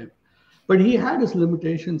with him. But he had his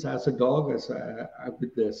limitations as a dog,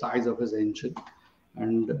 with the size of his engine,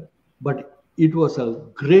 but it was a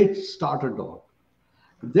great starter dog.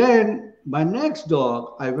 Then my next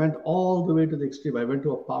dog, I went all the way to the extreme. I went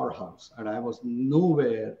to a powerhouse, and I was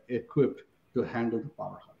nowhere equipped to handle the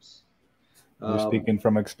powerhouse. You're speaking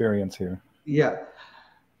from experience here. Yeah.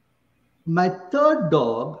 My third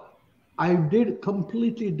dog, I did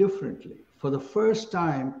completely differently. For the first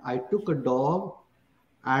time, I took a dog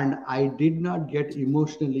and I did not get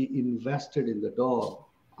emotionally invested in the dog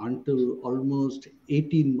until almost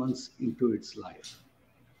 18 months into its life.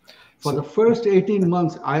 For the first 18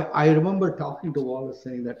 months, I remember talking to Wallace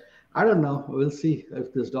saying that, I don't know, we'll see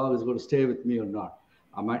if this dog is going to stay with me or not.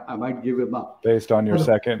 I might give him up. Based on your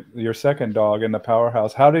second dog in the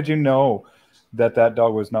powerhouse, how did you know that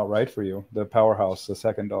dog was not right for you? The powerhouse, the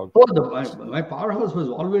second dog. Oh, my powerhouse was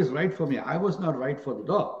always right for me. I was not right for the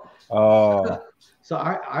dog. Oh. So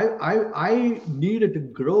I needed to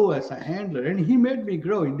grow as a handler, and he made me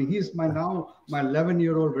grow. He's my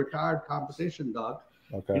 11-year-old retired competition dog.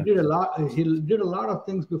 Okay. He did a lot of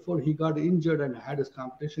things before he got injured and had his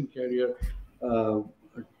competition career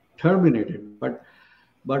terminated.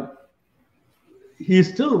 But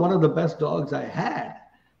he's still one of the best dogs I had.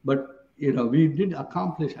 But we didn't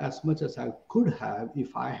accomplish as much as I could have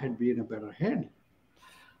if I had been a better handler.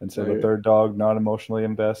 And so the third dog, not emotionally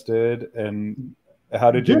invested. And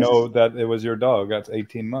how did you know that it was your dog? That's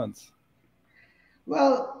 18 months.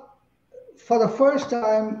 Well, for the first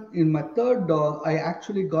time in my third dog, I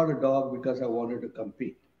actually got a dog because I wanted to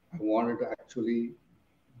compete. I wanted to actually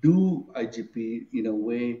do IGP in a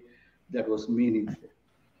way that was meaningful.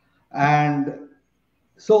 And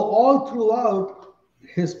so all throughout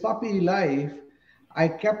his puppy life, I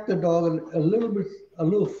kept the dog a little bit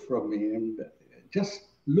aloof from me and just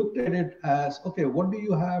looked at it as, okay, what do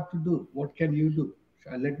you have to do? What can you do?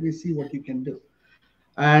 Let me see what you can do.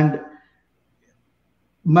 And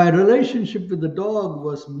my relationship with the dog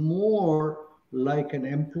was more like an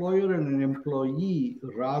employer and an employee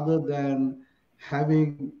rather than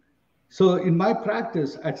having. So in my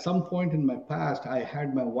practice, at some point in my past, I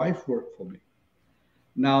had my wife work for me.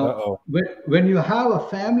 Now, when you have a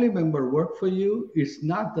family member work for you, it's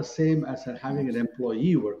not the same as having an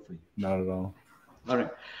employee work for you. Not at all. All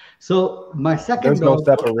right. So my second There's dog. no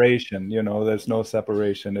separation, there's no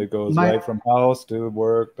separation. It goes right from house to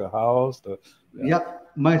work to house to. Yeah.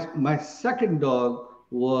 My second dog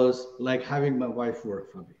was like having my wife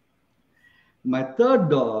work for me. My third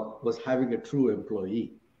dog was having a true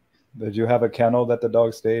employee. Did you have a kennel that the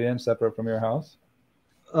dog stayed in separate from your house?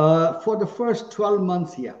 For the first 12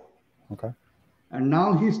 months, yeah. Okay. And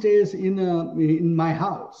now he stays in my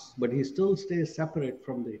house, but he still stays separate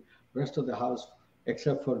from the rest of the house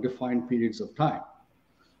except for defined periods of time.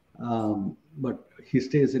 But he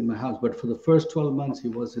stays in my house. But for the first 12 months, he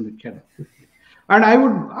was in the kennel with me. And I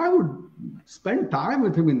would spend time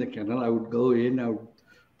with him in the kennel. I would go in, I would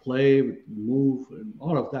play, move, and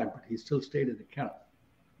all of that. But he still stayed in the kennel.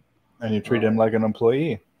 And you treat him like an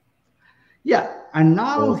employee. Yeah, and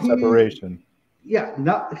now separation.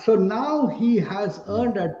 Now he has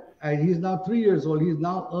earned and he's now 3 years old. He's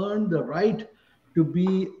now earned the right to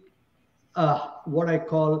be what I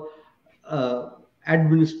call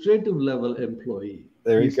administrative level employee.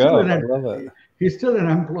 There you go. I love it. He's still an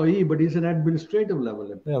employee, but he's an administrative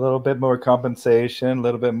level employee. Yeah, a little bit more compensation, a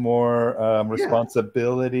little bit more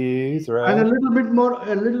responsibilities, right? And a little bit more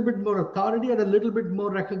authority, and a little bit more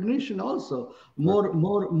recognition also,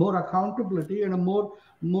 more accountability, and a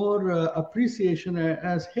more appreciation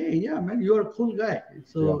as, hey, yeah, man, you're a cool guy.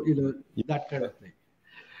 So that kind of thing.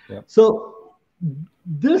 Yeah. So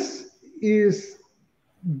this is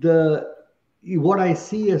what I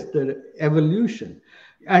see as the evolution.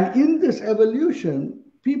 And in this evolution,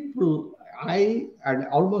 people, I and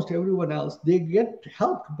almost everyone else, they get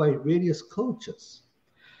helped by various coaches.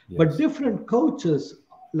 Yes. But different coaches,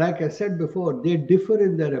 like I said before, they differ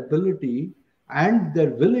in their ability and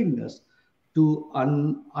their willingness to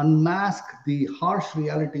unmask the harsh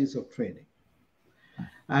realities of training.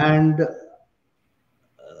 And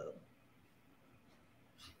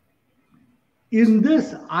in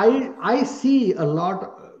this, I see a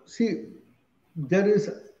lot. There is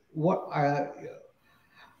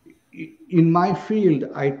in my field,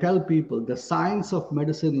 I tell people the science of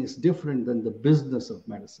medicine is different than the business of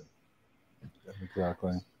medicine.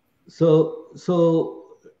 Exactly. So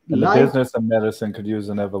and the business of medicine could use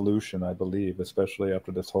an evolution, I believe, especially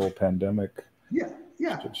after this whole pandemic. Yeah.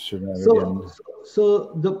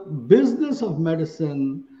 So the business of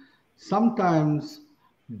medicine sometimes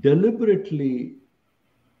deliberately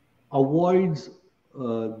avoids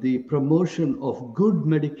the promotion of good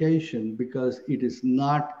medication because it is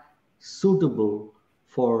not suitable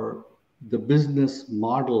for the business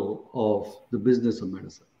model of the business of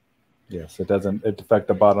medicine. Yes, it doesn't affect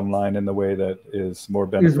the bottom line in the way that is more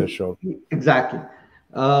beneficial. Exactly.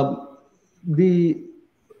 I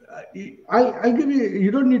give you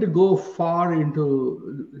don't need to go far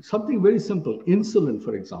into something very simple. Insulin,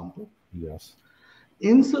 for example. Yes.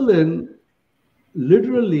 Insulin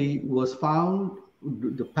literally was found,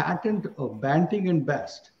 the patent of Banting and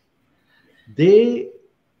Best. They,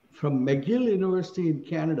 from McGill University in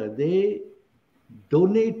Canada, they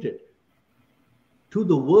donated to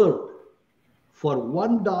the world for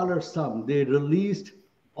 $1 sum. They released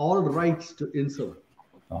all rights to insulin.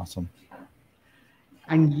 Awesome.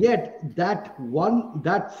 And yet that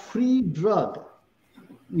free drug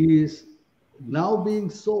is now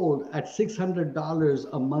being sold at $600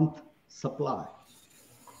 a month supply.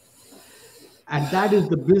 And that is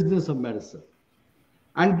the business of medicine.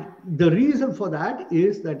 And the reason for that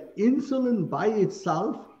is that insulin by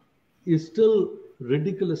itself is still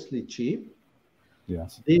ridiculously cheap.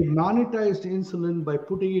 Yes. They monetized insulin by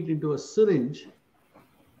putting it into a syringe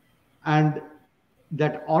and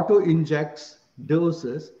that auto injects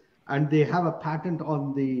doses, and they have a patent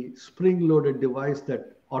on the spring-loaded device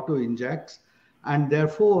that auto injects, and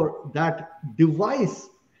therefore that device,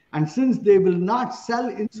 and since they will not sell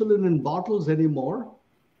insulin in bottles anymore,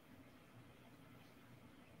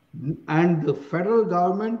 and the federal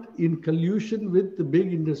government in collusion with the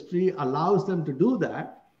big industry allows them to do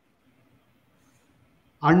that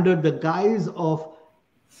under the guise of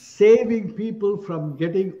saving people from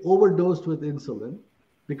getting overdosed with insulin,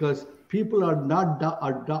 because people are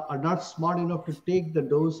not smart enough to take the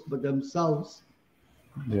dose by themselves.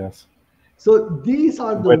 Yes. So these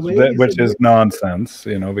are the ways, which is nonsense,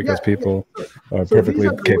 because people are perfectly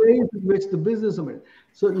capable. The ways in which the business of it.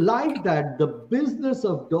 So like that, the business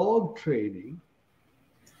of dog training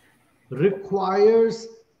requires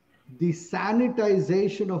the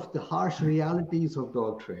sanitization of the harsh realities of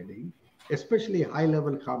dog training, especially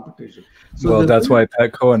high-level competition. So well, that's why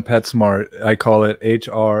Petco and PetSmart, I call it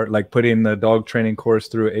HR, like putting the dog training course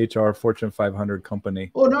through HR Fortune 500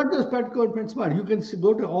 company. Oh, not just Petco and PetSmart. You can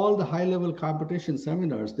go to all the high-level competition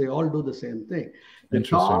seminars. They all do the same thing. The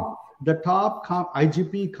top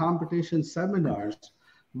IGP competition seminars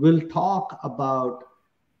will talk about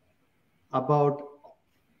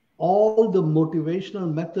all the motivational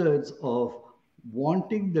methods of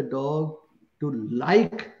wanting the dog to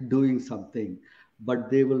like doing something, but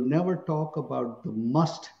they will never talk about the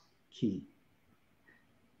must key.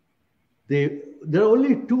 There are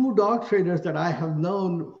only 2 dog trainers that I have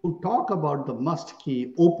known who talk about the must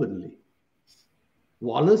key openly,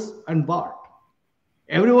 Wallace and Bart.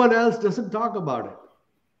 Everyone else doesn't talk about it,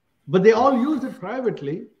 but they all use it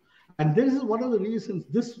privately. And this is one of the reasons,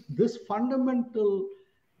 this fundamental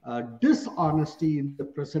dishonesty in the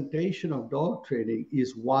presentation of dog training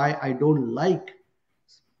is why I don't like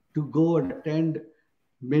to go and attend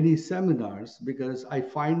many seminars, because I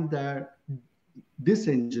find that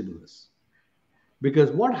disingenuous.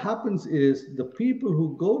 Because what happens is the people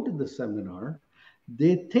who go to the seminar,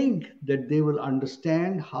 they think that they will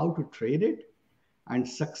understand how to train it and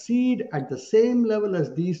succeed at the same level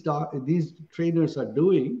as these trainers are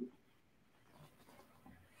doing,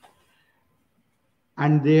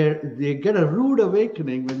 and they get a rude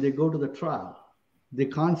awakening when they go to the trial. They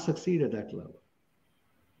can't succeed at that level,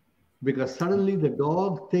 because suddenly the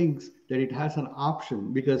dog thinks that it has an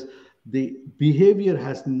option, because the behavior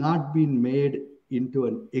has not been made into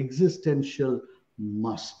an existential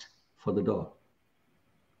must for the dog.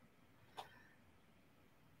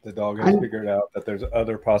 The dog has figured out that there's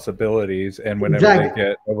other possibilities, and whenever they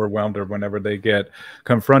get overwhelmed or whenever they get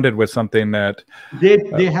confronted with something that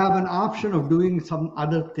they have an option of doing some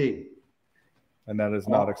other thing, and that is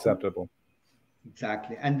not acceptable.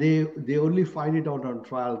 Exactly. And they only find it out on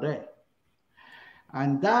trial day.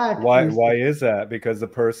 And that why is that? Because the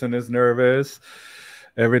person is nervous,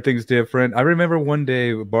 everything's different. I remember one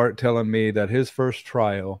day Bart telling me that his first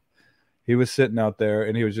trial, he was sitting out there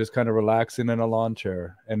and he was just kind of relaxing in a lawn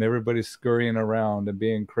chair, and everybody's scurrying around and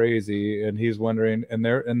being crazy, and he's wondering, and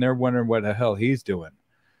they're wondering what the hell he's doing,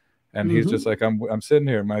 and he's just like, I'm sitting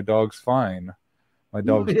here, my dog's fine, my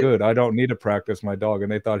dog's good, I don't need to practice my dog.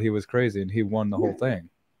 And they thought he was crazy, and he won the whole thing.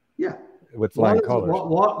 Yeah, with flying colors.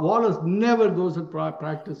 Wallace never goes and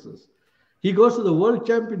practices. He goes to the world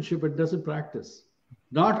championship and doesn't practice.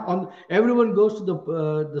 Not on. Everyone goes to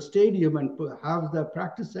the stadium and have their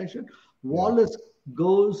practice session. Wallace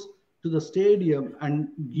goes to the stadium and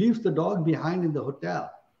leaves the dog behind in the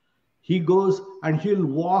hotel. He goes and he'll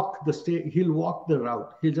walk he'll walk the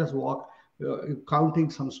route. He'll just walk,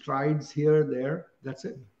 counting some strides here, there. That's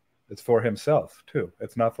it. It's for himself too.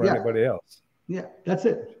 It's not for anybody else. Yeah, that's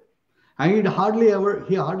it. And he hardly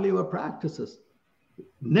ever practices.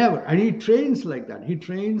 Never. And he trains like that. He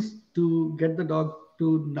trains to get the dog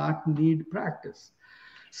to not need practice.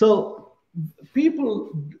 So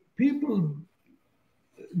people,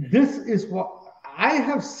 this is what I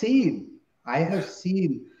have seen. I have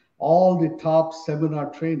seen all the top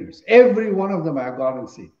seminar trainers. Every one of them I have gone and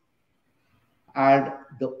seen. And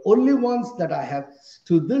the only ones that I have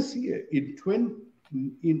to this year,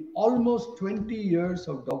 in almost 20 years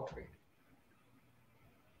of dog training,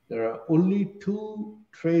 there are only 2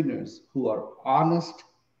 trainers who are honest,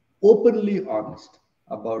 openly honest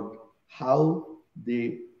about how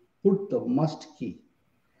they put the must key.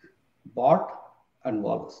 Bart and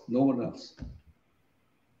Wallace, no one else.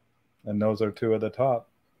 And those are 2 at the top.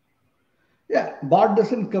 Yeah, Bart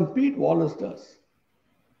doesn't compete, Wallace does.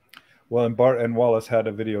 Well, and Bart and Wallace had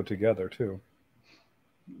a video together too.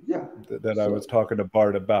 Yeah. That I was talking to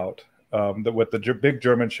Bart about. With the big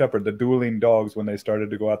German Shepherd, the dueling dogs, when they started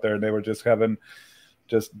to go out there and they were just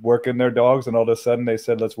working their dogs, and all of a sudden they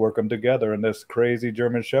said, let's work them together. And this crazy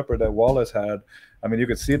German Shepherd that Wallace had, I mean, you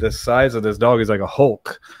could see the size of this dog. He's like a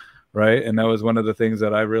Hulk, right? And that was one of the things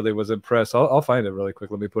that I really was impressed. I'll find it really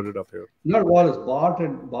quick. Let me put it up here. Not Wallace, Bart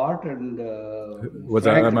and was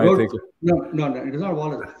that? I might think. No, it is not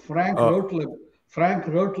Wallace. Frank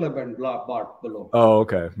Rotleb and Bart below. Oh,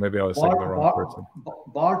 okay. Maybe I was thinking the wrong person.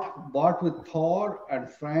 Bart with Thor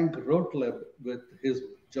and Frank Rotleb with his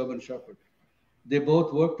German Shepherd. They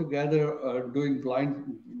both work together doing blind,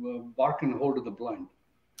 bark and hold of the blind.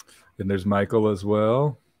 And there's Michael as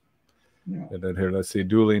well. Yeah. And then here, let's see,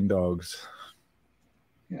 dueling dogs.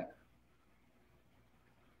 Yeah.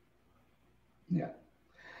 Yeah.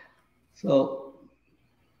 So.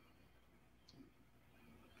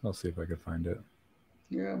 I'll see if I can find it.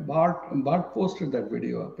 Yeah, Bart posted that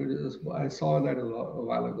video up. I saw that a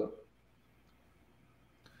while ago.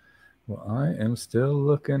 Well, I am still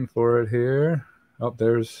looking for it here. Oh,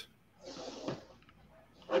 there's...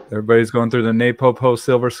 Everybody's going through the Napopo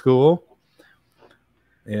Silver School.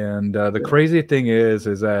 And the crazy thing is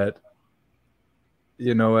that,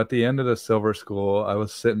 you know, at the end of the Silver School, I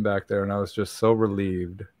was sitting back there and I was just so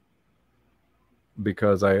relieved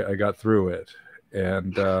because I got through it.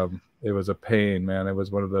 And it was a pain, man. It was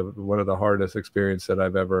one of the hardest experiences that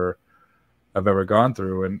I've ever gone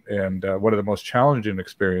through, and one of the most challenging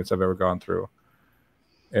experiences I've ever gone through.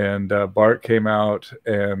 And Bart came out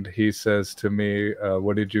and he says to me,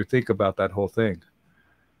 "What did you think about that whole thing?"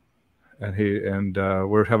 And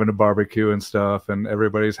we're having a barbecue and stuff, and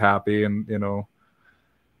everybody's happy, and you know,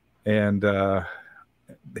 and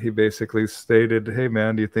he basically stated, "Hey,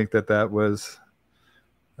 man, do you think that that was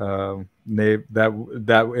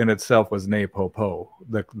that in itself was ne po po,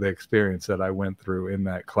 the experience that I went through in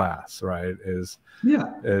that class, right?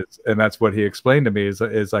 Yeah. And that's what he explained to me is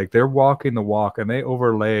like they're walking the walk, and they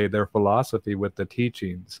overlay their philosophy with the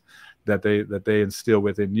teachings that they instill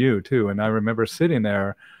within you too. And I remember sitting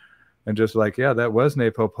there and just like, yeah, that was ne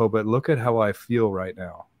po po, but look at how I feel right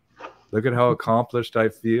now. Look at how accomplished I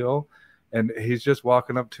feel. And he's just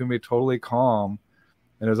walking up to me totally calm.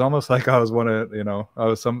 And it was almost like I was I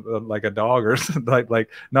was some like a dog or something, like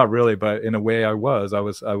not really, but in a way I was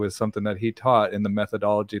something that he taught in the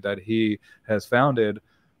methodology that he has founded,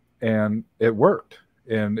 and it worked.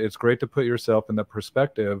 And it's great to put yourself in the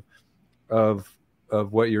perspective of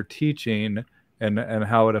what you're teaching and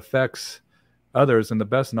how it affects others. And the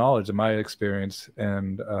best knowledge, in my experience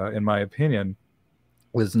and in my opinion,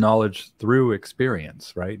 is knowledge through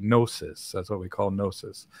experience, right? Gnosis, that's what we call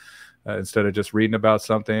gnosis. Instead of just reading about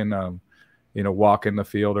something, walking the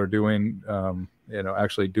field or doing,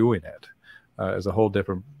 actually doing it is a whole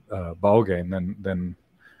different ball game than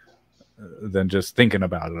just thinking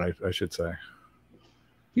about it. I should say.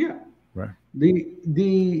 Yeah. Right.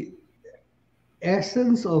 The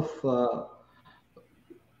essence of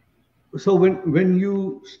so when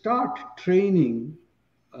you start training,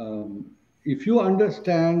 um, if you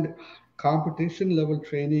understand competition level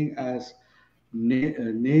training as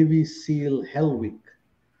Navy SEAL Hell Week,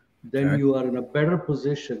 then Okay. you are in a better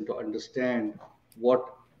position to understand what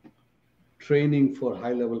training for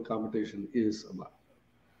high level competition is about.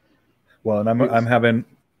 Well, and I'm It's having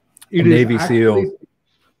it is Navy actually SEALs.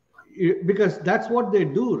 because that's what they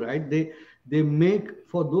do, right? They make,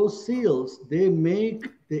 for those seals, they make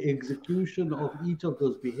the execution of each of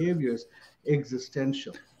those behaviors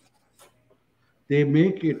existential. They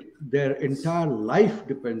make it, their entire life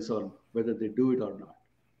depends on whether they do it or not.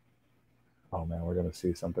 Oh man, we're gonna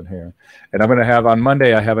see something here. And I'm gonna have on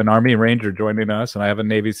Monday. I have an Army Ranger joining us, and I have a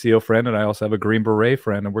Navy SEAL friend, and I also have a Green Beret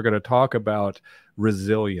friend, and we're gonna talk about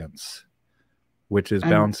resilience, which is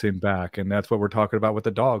And bouncing back, and that's what we're talking about with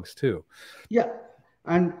the dogs too. yeah,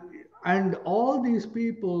 and and all these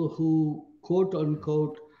people who quote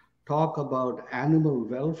unquote talk about animal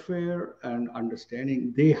welfare and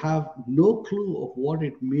understanding, they have no clue of what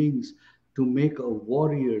it means to make a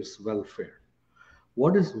warrior's welfare.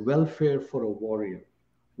 What is welfare for a warrior?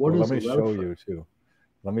 What Well, let is me show welfare? you too.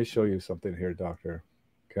 Let me show you something here, Doctor.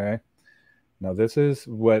 Okay. Now this is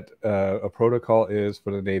what a protocol is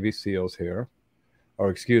for the Navy SEALs here, or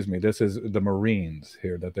excuse me, this is the Marines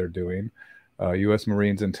here that they're doing. U.S.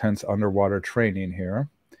 Marines intense underwater training here.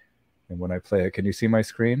 And when I play it, can you see my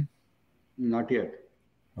screen? Not yet.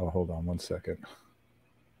 Oh, hold on one second.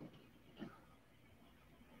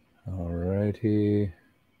 All righty.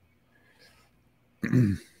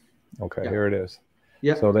 Okay, Yeah. here it is.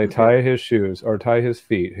 Yeah. So they Okay. tie his shoes or tie his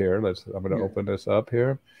feet here. I'm going to Yeah. open this up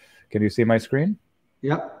here. Can you see my screen?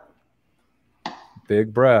 Yeah.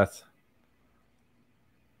 Big breath.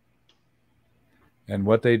 And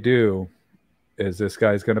what they do is this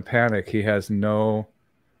guy's going to panic. He has no,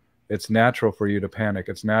 it's natural for you to panic.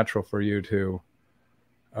 It's natural for you to,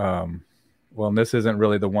 well, and this isn't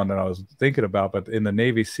really the one that I was thinking about, but in the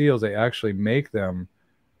Navy SEALs, they actually make them,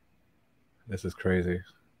 this is crazy,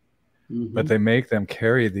 but they make them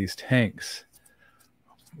carry these tanks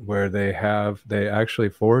where they actually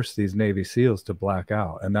force these Navy SEALs to black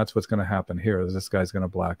out. And that's what's going to happen here is this guy's going to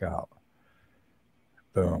black out.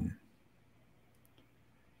 Boom.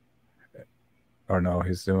 Or no,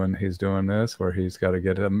 he's doing this where he's got to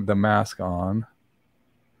get the mask on.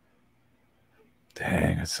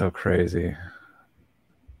 Dang, it's so crazy.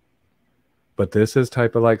 But this is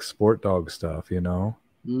type of like sport dog stuff, and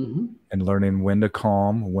learning when to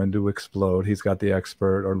calm, when to explode. He's got the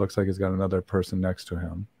expert, or looks like he's got another person next to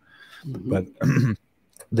him. But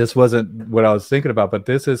this wasn't what I was thinking about, but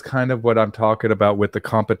this is kind of what I'm talking about with the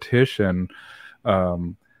competition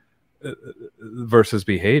versus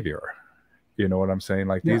behavior. You know what I'm saying?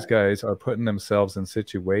 Like these guys are putting themselves in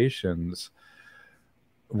situations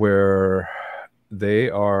where they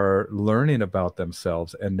are learning about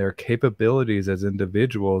themselves and their capabilities as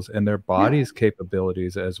individuals and their body's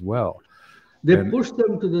capabilities as well. They push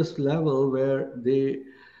them to this level where they,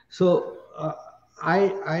 so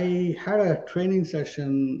I had a training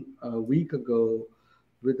session a week ago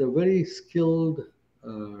with a very skilled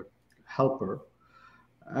helper,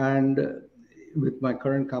 and with my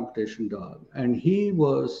current competition dog, and he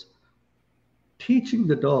was teaching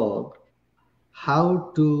the dog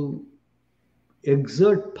how to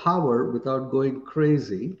exert power without going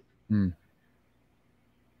crazy,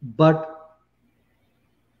 but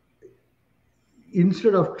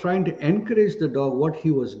instead of trying to encourage the dog, what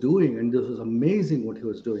he was doing, and this was amazing what he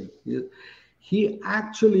was doing, he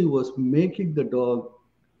actually was making the dog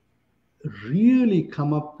really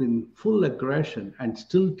come up in full aggression and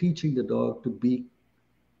still teaching the dog to be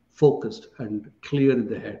focused and clear in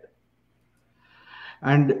the head.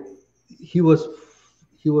 And he was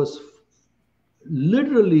he was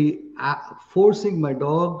literally forcing my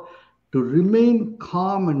dog to remain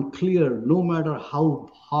calm and clear no matter how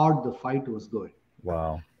hard the fight was going.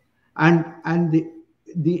 Wow. And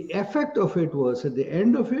the effect of it was, at the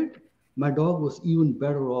end of it, my dog was even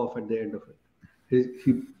better off at the end of it.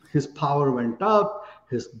 His power went up,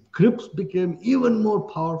 his grips became even more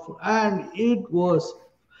powerful, and it was,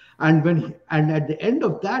 and at the end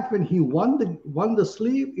of that, when he won the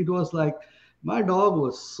sleeve, it was like my dog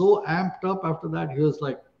was so amped up after that. He was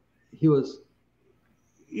like, he was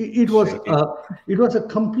it, Shaking. it was a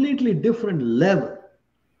completely different level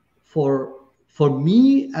for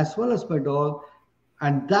me as well as my dog.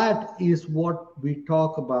 And that is what we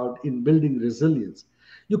talk about in building resilience.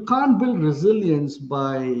 You can't build resilience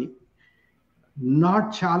by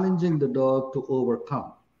not challenging the dog to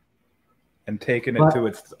overcome. And taking it But to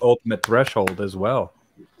its ultimate threshold as well.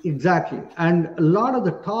 exactly. And a lot of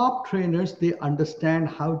the top trainers, they understand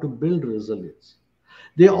how to build resilience.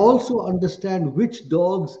 They also understand which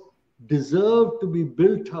dogs deserve to be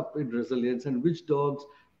built up in resilience and which dogs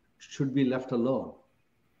should be left alone.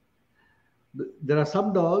 There are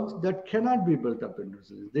some dogs that cannot be built up in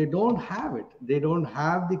resilience. They don't have it. They don't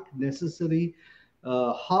have the necessary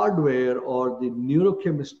hardware or the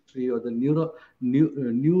neurochemistry or the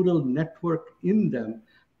neural network in them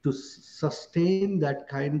to sustain that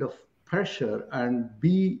kind of pressure and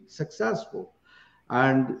be successful.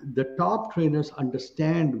 And the top trainers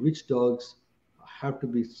understand which dogs have to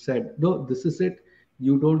be said, no, this is it.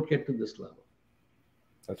 You don't get to this level.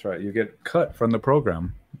 That's right. You get cut from the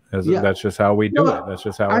program. Yeah. That's just how we do it. No, That's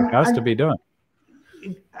just how it and has to be done.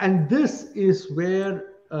 this is where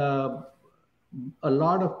a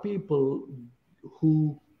lot of people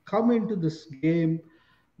who come into this game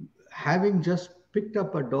having just picked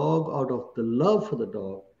up a dog out of the love for the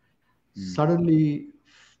dog suddenly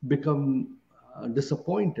become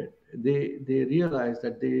disappointed. They realize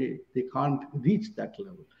that they can't reach that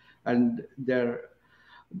level, and they're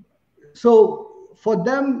so for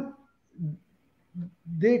them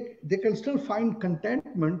they can still find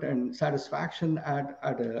contentment and satisfaction at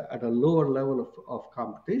a lower level of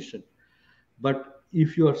competition. But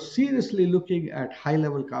if you're seriously looking at high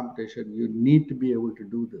level competition, you need to be able to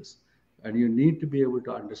do this. And you need to be able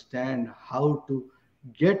to understand how to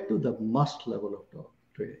get to the must level of dog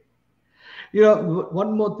training.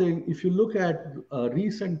 One more thing, if you look at a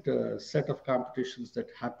recent set of competitions that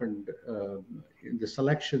happened in the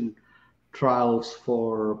selection trials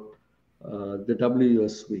for the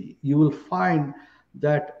WSV, you will find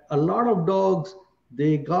that a lot of dogs,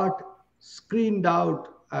 they got screened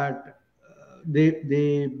out at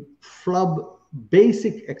they flub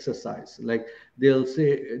basic exercise, like they'll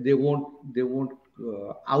say they won't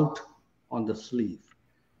out on the sleeve,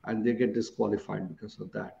 and they get disqualified because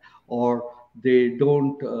of that. Or they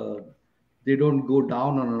don't go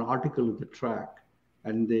down on an article of the track,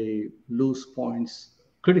 and they lose points,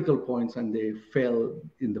 critical points, and they fail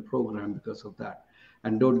in the program because of that,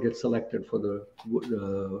 and don't get selected for the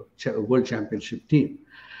world championship team.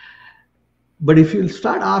 But if you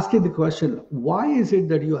start asking the question, why is it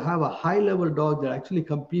that you have a high level dog that actually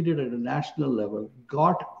competed at a national level,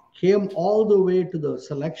 came all the way to the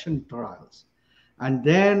selection trials, and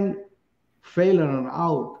then fail on an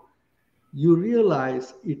out, you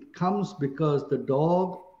realize it comes because the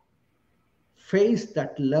dog faced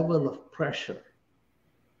that level of pressure.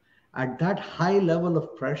 At that high level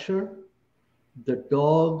of pressure, the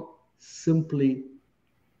dog simply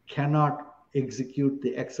cannot execute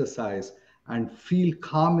the exercise and feel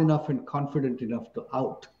calm enough and confident enough to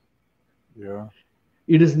out. Yeah.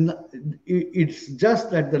 It is not, it's just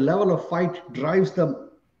that the level of fight drives them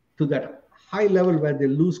to that high level where they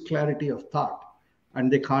lose clarity of thought,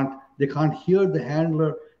 and they can't hear the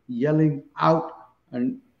handler yelling out,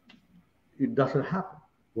 and it doesn't happen.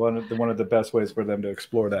 One of the best ways for them to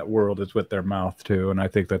explore that world is with their mouth too, and I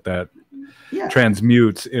think that Yeah.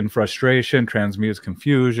 transmutes in frustration, transmutes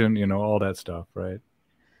confusion, all that stuff, right?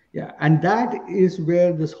 Yeah, and that is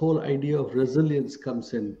where this whole idea of resilience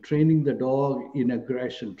comes in. Training the dog in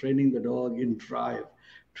aggression, training the dog in drive,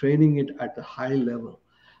 training it at a high level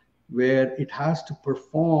where it has to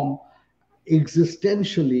perform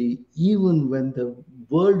existentially even when the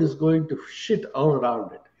world is going to shit all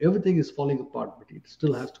around it. Everything is falling apart, but it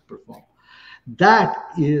still has to perform. That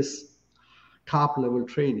is top level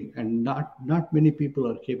training, and not many people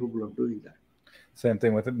are capable of doing that. Same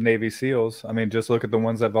thing with Navy SEALs. I mean, just look at the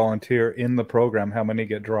ones that volunteer in the program, how many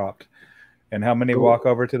get dropped and how many So walk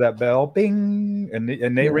over to that bell, bing, and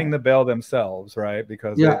they ring yeah, the bell themselves, right?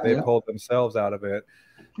 Because yeah, they yeah, pulled themselves out of it.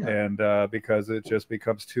 yeah, And because it just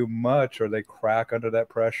becomes too much, or they crack under that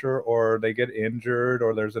pressure, or they get injured,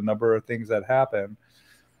 or there's a number of things that happen.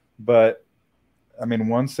 But I mean,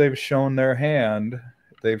 once they've shown their hand,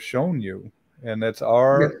 they've shown you. And yeah,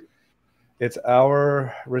 it's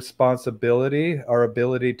our responsibility, our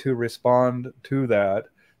ability to respond to that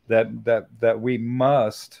we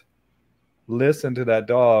must listen to that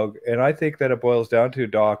dog. And I think that it boils down to,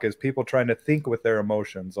 Doc, is people trying to think with their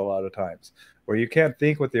emotions a lot of times, where you can't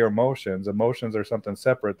think with your emotions. Emotions are something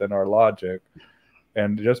separate than our logic.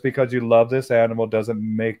 And just because you love this animal doesn't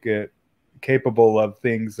make it capable of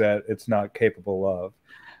things that it's not capable of.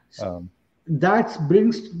 that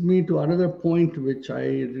brings me to another point which I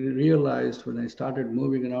realized when I started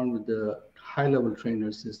moving around with the high level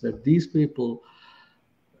trainers, is that these people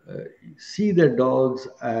see their dogs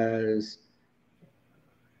as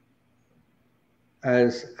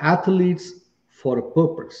athletes for a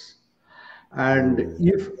purpose. And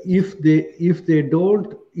if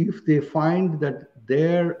they find that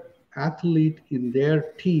their athlete in their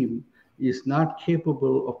team is not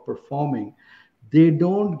capable of performing, they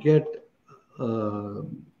don't get uh,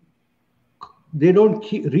 they don't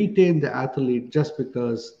retain the athlete just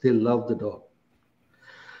because they love the dog.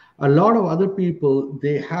 A lot of other people,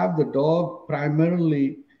 they have the dog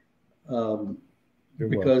primarily um, You're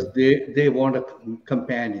because welcome. they want a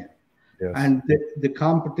companion, Yes. and the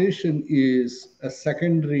competition is a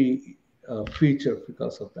secondary feature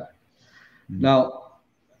because of that. Mm. Now,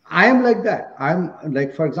 I am like that. I'm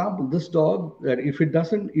like, for example, this dog, that if it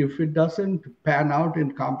doesn't pan out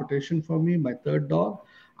in competition for me, my third dog,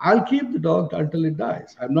 I'll keep the dog until it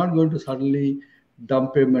dies. I'm not going to suddenly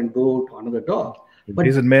dump him and go to another dog. He's But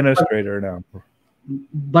but administrator now.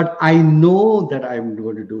 but I know that I'm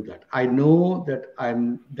going to do that. I know that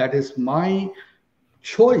that is my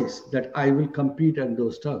choice, that I will compete on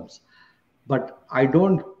those terms. But I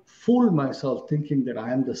don't fool myself thinking that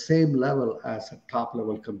I am the same level as a top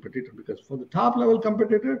level competitor, because for the top level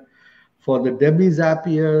competitor, for the Debbie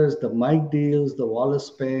Zappiers, the Mike Deals, the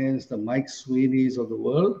Wallace Paynes, the Mike Sweeneys of the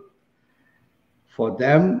world, for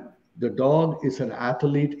them, the dog is an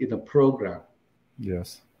athlete in a program.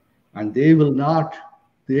 Yes. And they will not,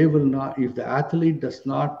 if the athlete does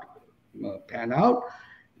not pan out,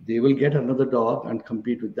 they will get another dog and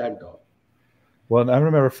compete with that dog. Well, I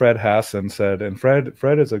remember Fred Hassan said, and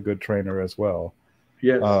Fred is a good trainer as well.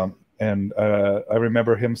 Yes. And I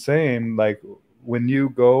remember him saying, like, when you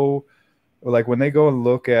go, like when they go and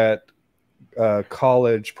look at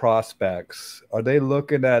college prospects, are they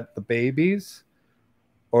looking at the babies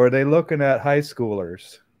or are they looking at high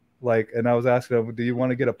schoolers? Like, and I was asking him, do you want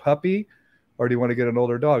to get a puppy or do you want to get an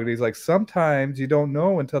older dog? And he's like, sometimes you don't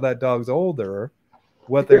know until that dog's older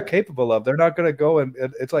what they're Yeah. capable of. They're not going to go, and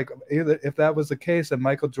it's like, either if that was the case, then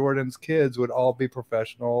Michael Jordan's kids would all be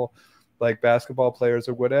professional, like basketball players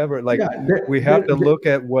or whatever. Like, Yeah. we have to look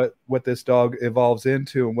at what this dog evolves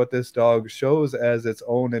into and what this dog shows as its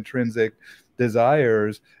own intrinsic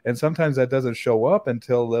desires, and sometimes that doesn't show up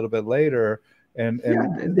until a little bit later. Yeah, And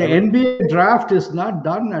the NBA draft is not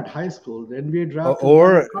done at high school. The NBA draft is done at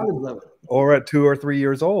or college level. or at 2 or 3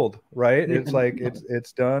 years old, right? Yeah, It's like yeah,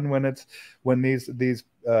 it's done when these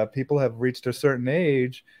people have reached a certain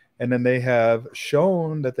age, and then they have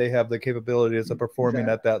shown that they have the capabilities of performing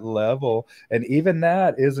exactly. at that level, and even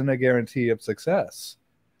that isn't a guarantee of success,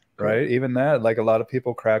 right? Correct. Even that, like, a lot of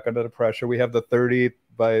people crack under the pressure. We have the 30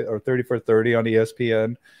 for 30 on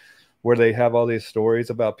ESPN, where they have all these stories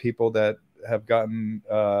about people that have gotten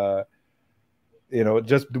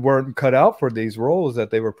just weren't cut out for these roles that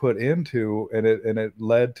they were put into, and it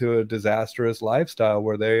led to a disastrous lifestyle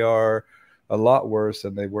where they are a lot worse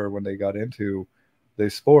than they were when they got into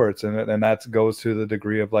these sports. And that goes to the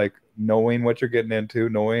degree of, like, knowing what you're getting into,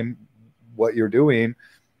 knowing what you're doing,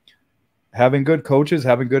 having good coaches,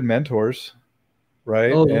 having good mentors,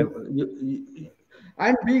 right? Oh, And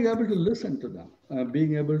and being able to listen to them,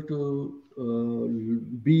 being able to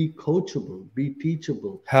be coachable, be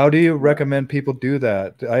teachable. how do you recommend people do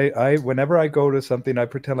that? I whenever I go to something, I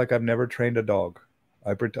pretend like I've never trained a dog.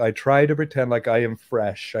 I try to pretend like I am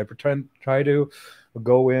fresh. I try to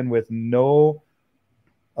go in with no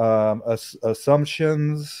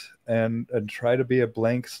assumptions, and try to be a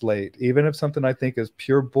blank slate. Even if something I think is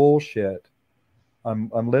pure bullshit, I'm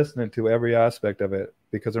listening to every aspect of it,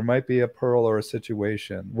 because there might be a pearl or a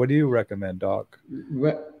situation. What do you recommend, Doc?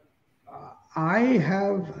 Well, I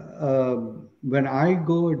have, when I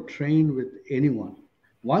go and train with anyone,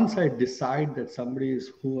 once I decide that somebody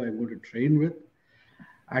is who I'm going to train with,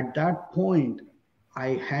 at that point, I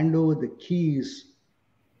hand over the keys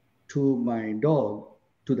to my dog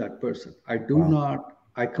to that person. I do Wow. not,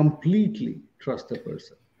 I completely trust the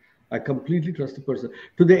person. I completely trust the person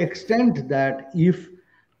to the extent that if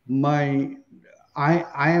my, I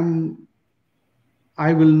am,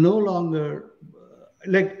 I will no longer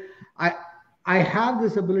like I I have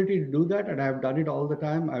this ability to do that, and I've done it all the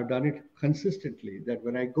time. I've done it consistently. That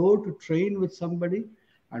when I go to train with somebody,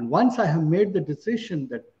 and once I have made the decision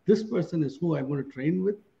that this person is who I'm going to train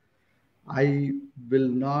with, I will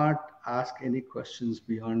not ask any questions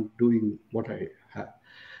beyond doing what I have.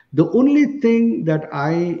 The only thing that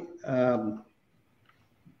I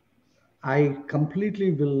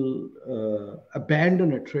completely will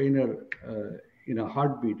abandon a trainer in a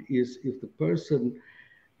heartbeat is if the person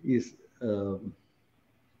is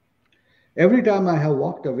every time I have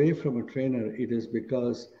walked away from a trainer, it is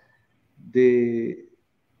because they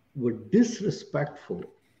were disrespectful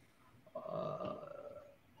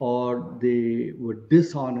or they were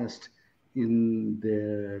dishonest in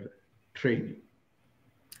their training.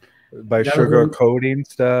 By That was sugarcoating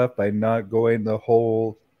stuff, by not going the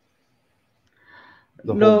whole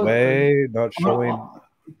no way, not showing.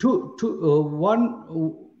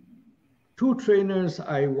 one two trainers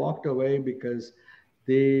I walked away because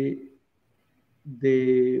they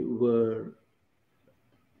they were,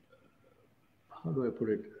 how do I put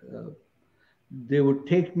it? They would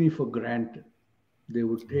take me for granted. They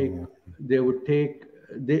would take Oh, they would take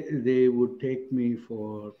they would take me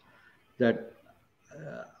for that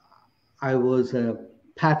I was a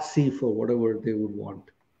patsy for whatever they would want.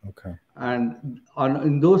 okay. And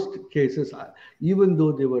in those cases, even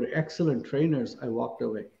though they were excellent trainers, I walked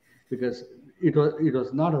away because it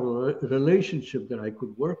was not a relationship that I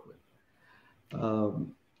could work with.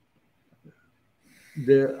 Um,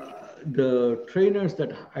 the trainers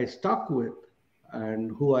that I stuck with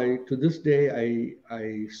and who I to this day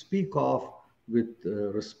I speak of with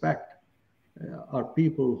respect are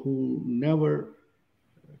people who never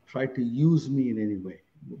tried to use me in any way,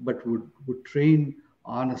 but would train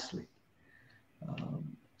honestly.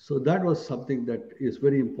 So that was something that is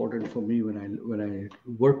very important for me when I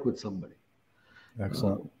work with somebody. Uh,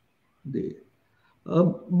 Excellent. the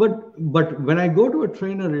but when I go to a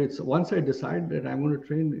trainer, it's once I decide that I'm going to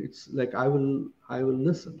train, it's like I will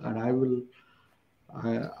listen and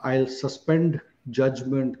I'll suspend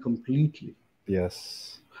judgment completely.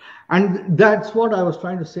 Yes. And that's what I was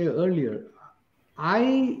trying to say earlier.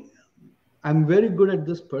 I am very good at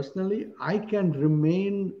this personally. I can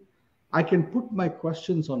put my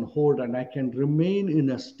questions on hold and I can remain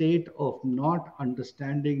in a state of not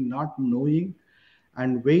understanding, not knowing,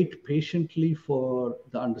 and wait patiently for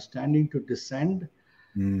the understanding to descend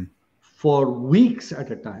Mm, for weeks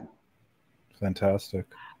at a time. fantastic.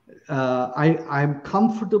 I'm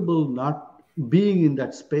comfortable not being in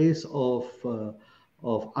that space of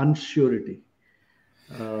unsurety.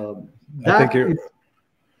 Uh, I think that you're is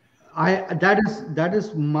that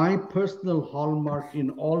is my personal hallmark in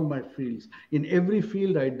all my fields. In every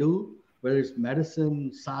field I do, whether it's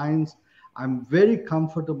medicine, science, I'm very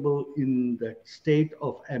comfortable in that state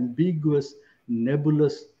of ambiguous,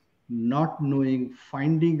 nebulous, not knowing,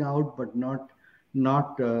 finding out, but not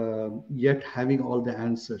yet having all the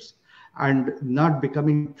answers, and not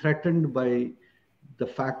becoming threatened by the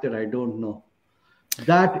fact that I don't know.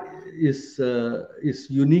 That is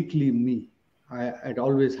uniquely me. It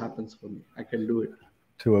always happens for me. I can do it.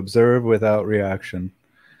 to observe without reaction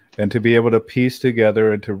and to be able to piece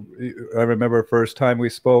together and to I remember first time we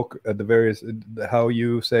spoke at the various how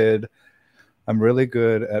you said I'm really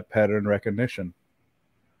good at pattern recognition.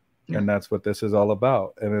 Yeah. And that's what this is all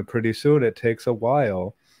about. And then pretty soon it takes a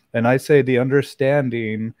while. And I say the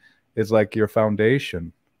understanding is like your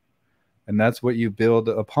foundation. And that's what you build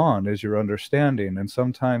upon is your understanding. And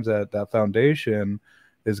sometimes that foundation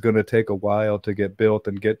is going to take a while to get built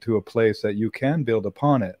and get to a place that you can build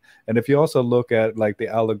upon it. And if you also look at like the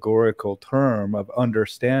allegorical term of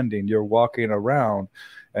understanding, you're walking around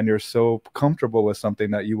and you're so comfortable with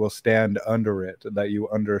something that you will stand under it, that you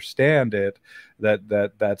understand it,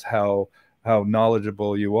 that's how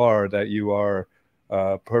knowledgeable you are, that you are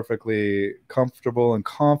perfectly comfortable and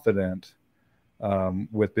confident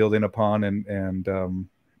with building upon and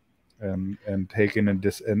taking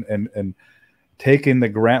and taking the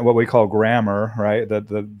what we call grammar, right?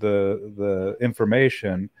 The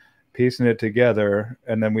information, piecing it together,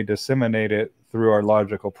 and then we disseminate it through our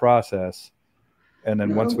logical process. And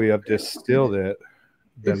then once we No, have distilled it,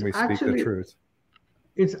 then it's we speak the actually truth.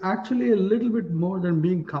 It's actually a little bit more than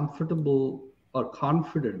being comfortable or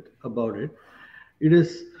confident about it. It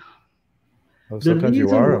is Well, the sometimes you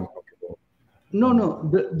reason. are uncomfortable. No, no.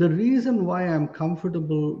 The reason why I'm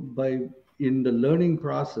comfortable by in the learning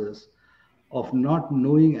process of not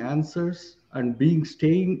knowing answers and being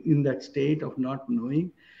staying in that state of not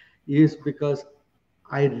knowing is because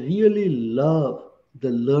I really love the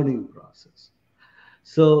learning process.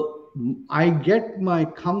 So I get my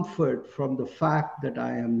comfort from the fact that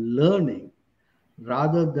I am learning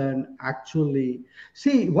rather than actually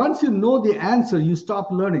see. Once you know the answer, you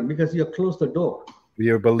stop learning because you close the door.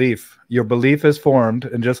 Your belief is formed,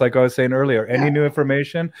 and just like I was saying earlier, Yeah, any new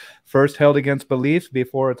information first held against beliefs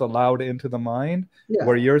before it's allowed into the mind, yeah.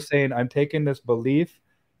 where you're saying I'm taking this belief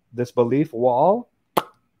wall,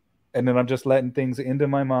 and then I'm just letting things into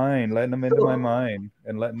my mind, letting them into my So mind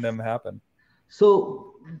and letting them happen.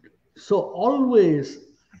 So, so always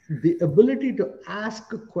the ability to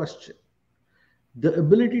ask a question, the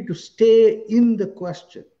ability to stay in the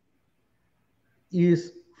question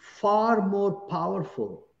is far more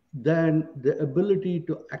powerful than the ability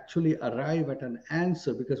to actually arrive at an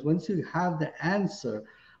answer. Because once you have the answer,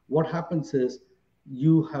 what happens is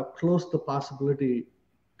you have closed the possibility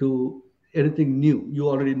to anything new. You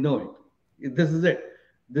already know it. This is it.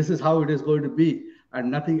 This is how it is going to be,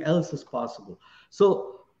 and nothing else is possible.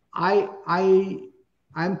 So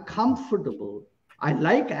I'm comfortable. I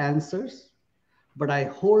like answers, but I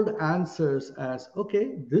hold answers as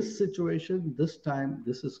okay, this situation, this time,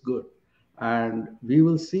 this is good. And we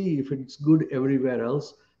will see if it's good everywhere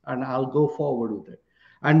else, and I'll go forward with it.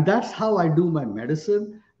 And that's how I do my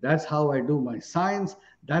medicine. That's how I do my science.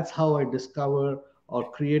 That's how I discover or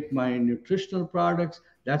create my nutritional products.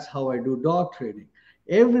 That's how I do dog training.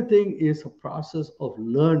 Everything is a process of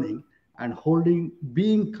learning and holding,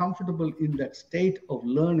 being comfortable in that state of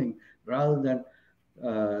learning rather than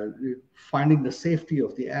uh, finding the safety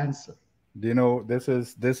of the answer. Do you know, this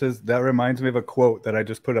is that reminds me of a quote that I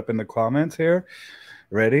just put up in the comments here.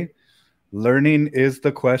 Ready? Learning is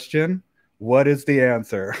the question. What is the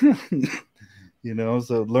answer?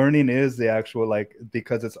 So learning is the actual, like,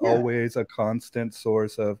 because it's Yeah. always a constant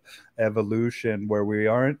source of evolution, where we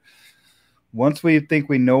aren't, once we think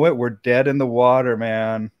we know it, we're dead in the water,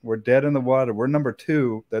 man. We're dead in the water. We're number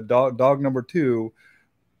two, the dog number two,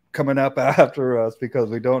 coming up after us because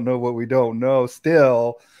we don't know what we don't know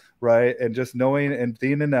still, right? And just knowing and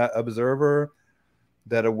being in that observer,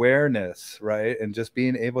 that awareness, right? And just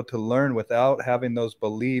being able to learn without having those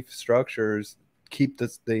belief structures keep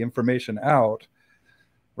the information out,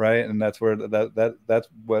 right? And that's where that's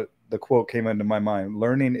what the quote came into my mind.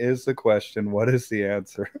 Learning is the question, what is the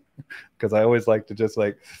answer? Because I always like to just,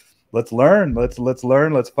 like, let's learn, let's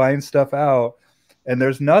learn, let's find stuff out. And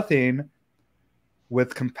there's nothing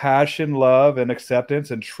with compassion, love, and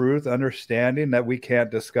acceptance and truth, understanding, that we can't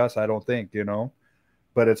discuss, I don't think.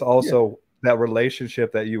 But it's Yeah. also that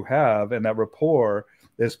relationship that you have, and that rapport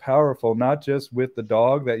is powerful, not just with the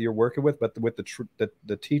dog that you're working with, but with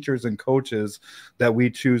the teachers and coaches that we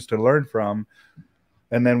choose to learn from.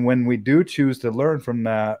 And then when we do choose to learn from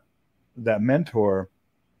that mentor,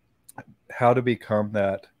 how to become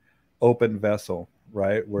that open vessel,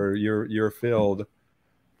 right, where you're filled.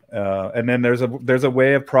 And then there's a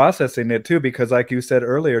way of processing it too, because like you said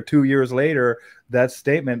earlier, 2 years later, that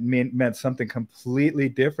statement meant something completely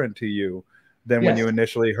different to you than when Yes. you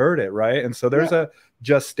initially heard it, right? And so there's Yeah. a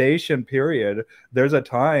gestation period. There's a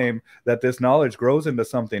time that this knowledge grows into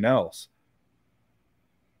something else.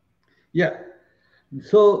 Yeah.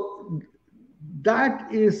 So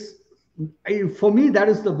that is, for me, that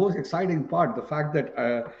is the most exciting part. The fact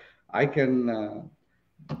that I can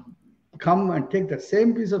come and take that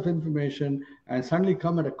same piece of information and suddenly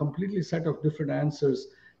come at a completely set of different answers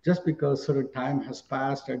just because certain time has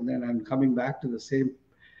passed, and then I'm coming back to the same.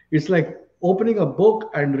 It's like opening a book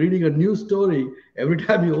and reading a new story every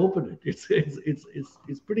time you open it.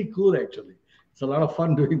 It's pretty cool actually. It's a lot of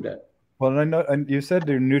fun doing that. Well, I know, and you said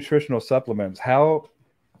they're nutritional supplements. How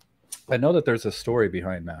I know that there's a story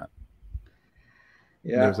behind that.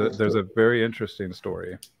 Yeah, There's a there's a very interesting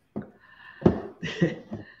story.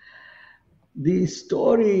 the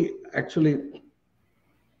story actually,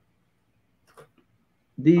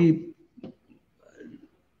 the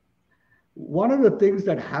one of the things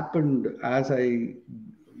that happened as I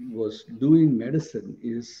was doing medicine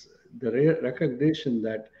is the recognition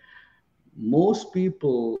that most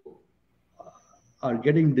people are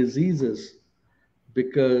getting diseases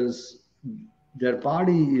because their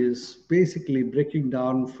body is basically breaking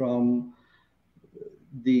down from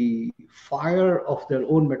the fire of their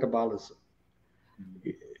own metabolism.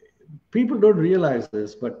 People don't realize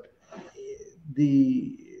this, but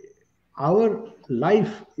the our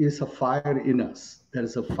life is a fire in us. There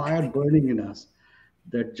is a fire burning in us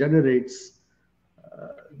that generates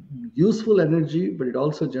useful energy, but it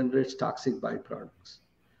also generates toxic byproducts.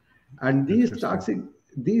 And Interesting.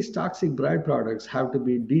 these toxic byproducts have to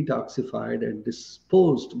be detoxified and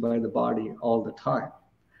disposed by the body all the time.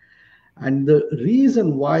 And the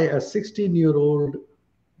reason why a 16-year-old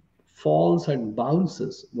falls and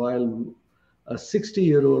bounces while a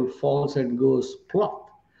 60-year-old falls and goes plop,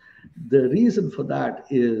 the reason for that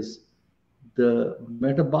is the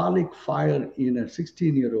metabolic fire in a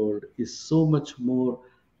 16-year-old is so much more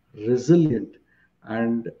resilient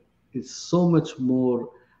and is so much more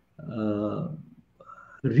uh,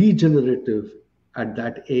 regenerative at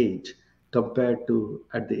that age compared to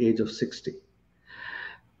at the age of 60.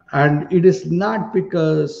 And it is not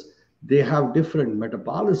because they have different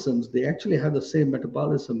metabolisms, they actually have the same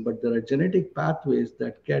metabolism, but there are genetic pathways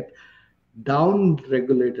that get down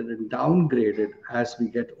regulated and downgraded as we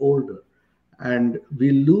get older, and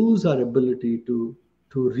we lose our ability to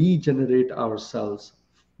regenerate ourselves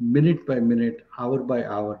minute by minute, hour by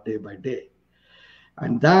hour, day by day.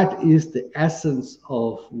 And that is the essence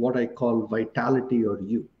of what I call vitality or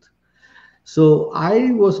youth. So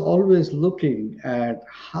I was always looking at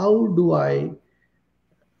how do I,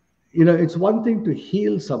 it's one thing to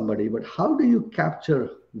heal somebody, but how do you capture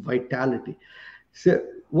vitality? So,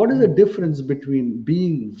 what is the difference between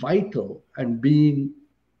being vital and being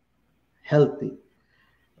healthy?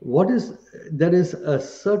 What is There is a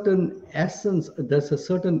certain essence, there's a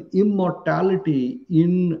certain immortality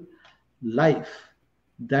in life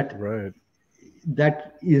that Right.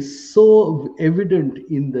 that is so evident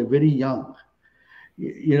in the very young.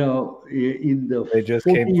 In the They just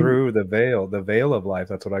came 14. through the veil of life.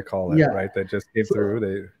 That's what I call it, Yeah. right? They just came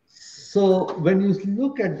through. So, so when you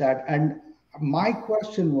look at that, and my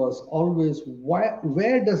question was always,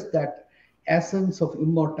 where does that essence of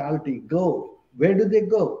immortality go? Where do they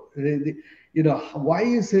go? Why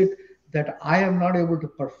is it that I am not able to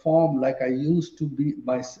perform like I used to be,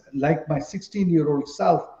 like my 16-year-old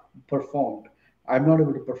self performed? I'm not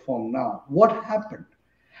able to perform now. What happened?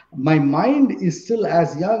 My mind is still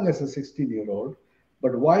as young as a 16-year-old,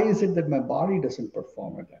 but why is it that my body doesn't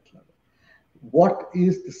perform at that level? What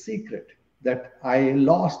is the secret that I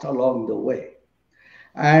lost along the way?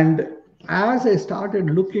 And as I started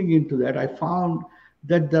looking into that, I found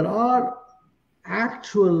that there are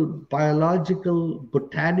actual biological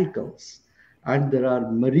botanicals and there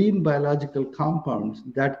are marine biological compounds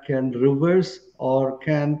that can reverse or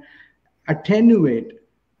can attenuate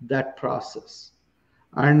that process.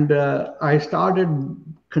 And I started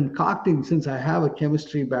concocting, since I have a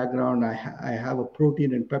chemistry background, I have a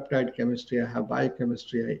protein and peptide chemistry, I have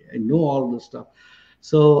biochemistry, I know all this stuff.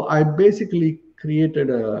 So I basically created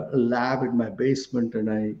a lab in my basement, and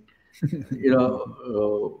I, you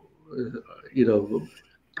know, you know,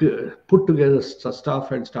 put together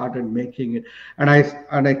stuff and started making it. And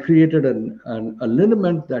I created a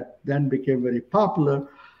liniment that then became very popular,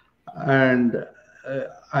 and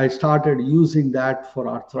I started using that for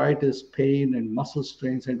arthritis, pain, and muscle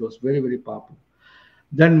strains, and it was very, very popular.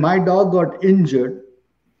 Then my dog got injured.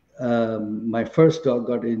 My first dog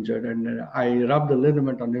got injured, and I rubbed the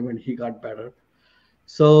liniment on him, and he got better.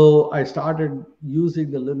 So I started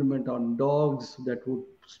using the liniment on dogs that would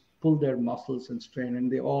pull their muscles and strain,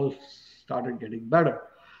 and they all started getting better.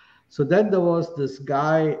 So then there was this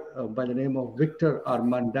guy by the name of Victor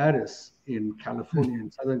Armandaris in California,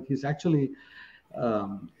 in Southern. He's actually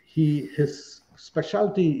his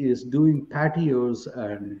specialty is doing patios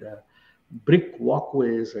and brick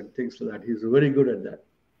walkways and things like that. He's very good at that.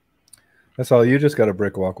 that's all. You just got a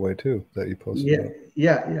brick walkway too that you posted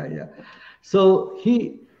Yeah, up. yeah. So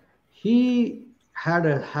he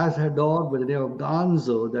has a dog by the name of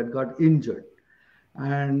Gonzo that got injured,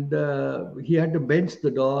 and he had to bench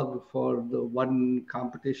the dog for the one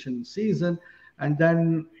competition season, and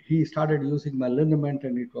then he started using my liniment,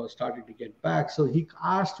 and it was starting to get back. So he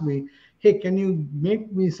asked me, hey, can you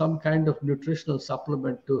make me some kind of nutritional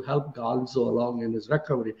supplement to help Gonzo along in his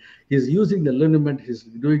recovery? He's using the liniment, he's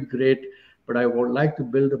doing great, but I would like to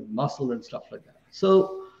build a muscle and stuff like that.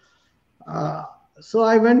 Uh, so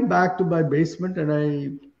I went back to my basement and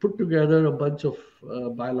I put together a bunch of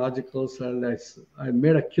biologicals, and I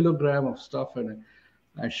made a kilogram of stuff, and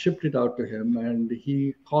I shipped it out to him. And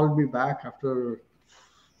he called me back after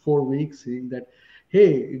 4 weeks saying that,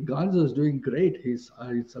 hey, Gonzo is doing great. It's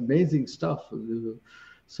amazing stuff.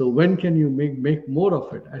 So when can you make more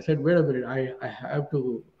of it? I said, wait a minute, I have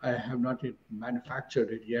not yet manufactured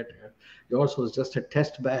it yet. Yours was just a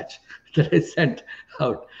test batch that I sent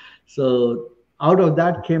out. So out of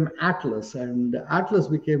that came Atlas, and Atlas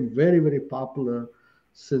became very, very popular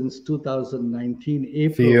since 2019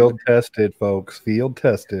 April. Field tested, folks. Field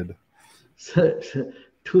tested.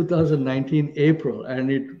 2019 April,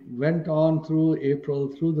 and it went on through April,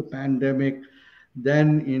 through the pandemic.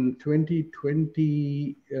 Then in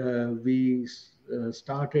 2020, we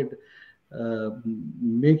started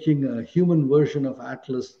making a human version of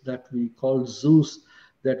Atlas that we called Zeus,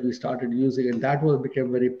 that we started using, and that was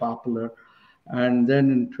became very popular. And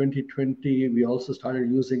then in 2020, we also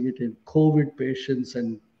started using it in COVID patients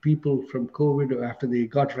and people from COVID. After they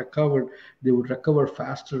got recovered, they would recover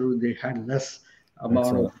faster. They had less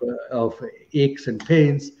amount Excellent. of aches and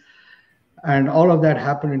pains. And all of that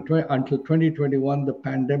happened until 2021. The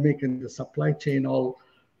pandemic and the supply chain all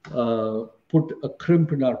put a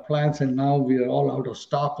crimp in our plants, and now we are all out of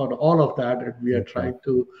stock on all of that, and we are Okay.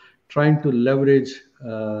 trying to leverage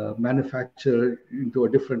manufacture into a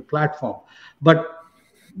different platform. But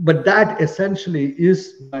that essentially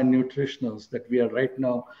is my nutritionals that we are right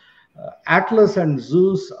now. Atlas and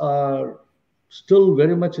Zeus are still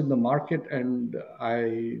very much in the market, and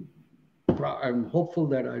I'm hopeful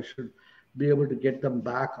that I should be able to get them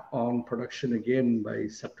back on production again by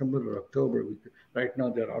September or October. Right now,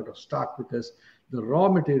 they're out of stock because the raw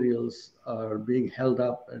materials are being held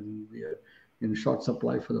up, and we are in short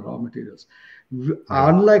supply for the raw materials. Yeah.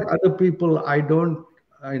 Unlike other people, I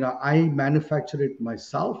manufacture it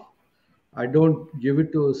myself. I don't give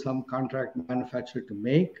it to some contract manufacturer to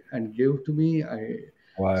make and give to me.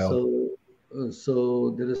 Wild.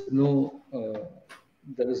 So there is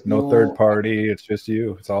No third no party. It's just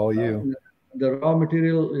you. It's all uh, you. the raw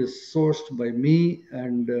material is sourced by me,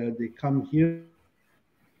 and they come here.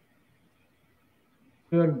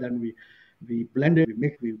 Then we blend it, we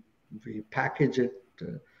mix, we package it.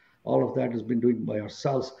 All of that has been doing by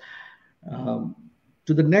ourselves. Um,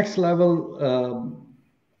 to the next level,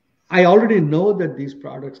 I already know that these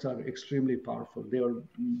products are extremely powerful. They are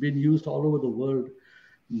being used all over the world.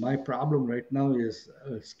 My problem right now is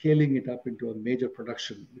scaling it up into a major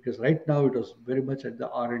production, because right now it was very much at the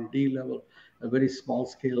R&D level, a very small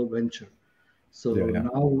scale venture. Yeah, So yeah.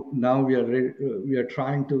 now we are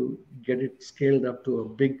trying to get it scaled up to a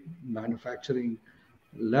big manufacturing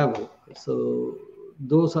level. So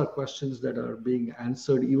those are questions that are being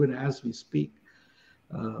answered even as we speak.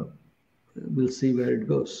 Uh, we'll see where it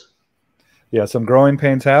goes. Yeah, some growing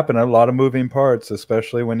pains happen. A lot of moving parts,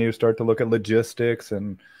 especially when you start to look at logistics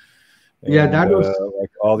Yeah, and that was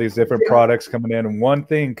like all these different yeah, products coming in, and one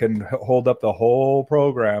thing can hold up the whole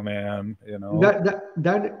program, man. You know.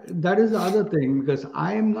 that is the other thing, because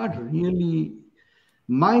I am not really,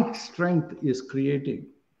 my strength is creating.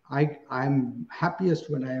 I'm happiest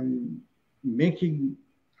when I'm making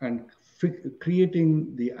and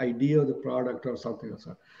creating the idea of the product or something else.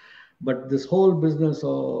 But this whole business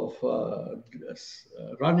of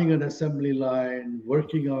running an assembly line,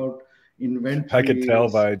 working out I could tell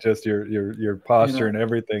inventories, by just your you posture know, and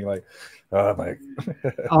everything. Like, oh my.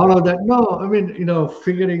 all of that. No, I mean,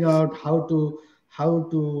 figuring out how to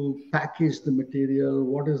package the material,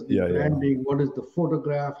 what is the Yeah, yeah, branding, what is the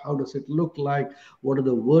photograph, how does it look like, what are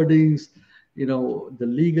the wordings, the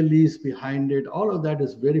legalese behind it. All of that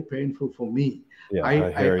is very painful for me. yeah. I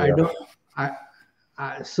I hear I you. don't.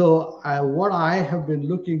 What I have been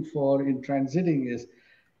looking for in transiting is,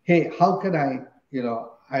 hey, how can I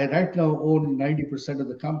right now own 90% of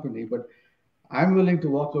the company, but I'm willing to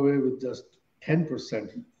walk away with just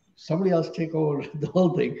 10%. Somebody else take over the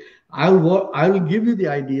whole thing. I will give you the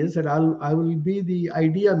ideas, and I will be the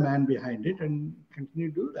idea man behind it and continue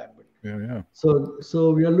to do that. But Yeah, yeah.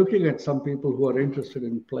 so we are looking at some people who are interested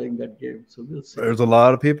in playing that game. So we'll see. There's a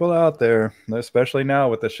lot of people out there, especially now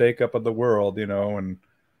with the shakeup of the world,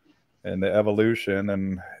 and the evolution,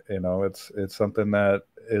 and it's something that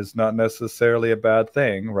is not necessarily a bad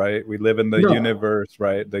thing, right? We live in the No. universe,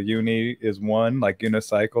 right? The uni is one, like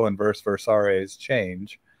unicycle, and verse versare is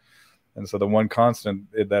change. And so the one constant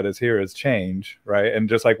that is here is change, right? And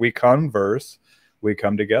just like we converse, we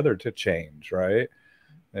come together to change, right?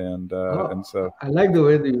 And Oh, so I like the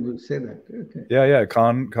way that you would say that. Okay. yeah, yeah.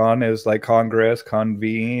 Con is like congress,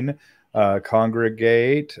 convene,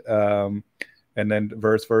 congregate, and then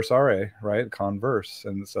verse versare, right? Converse,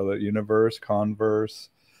 and so the universe, converse,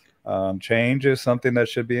 change is something that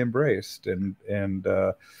should be embraced, and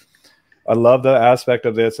I love the aspect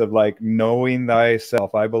of this of like knowing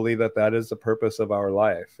thyself. I believe that that is the purpose of our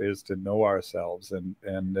life, is to know ourselves, and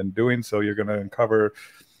in doing so, you're going to uncover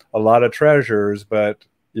a lot of treasures, but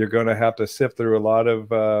you're going to have to sift through a lot of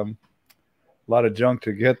junk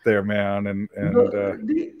to get there, man. And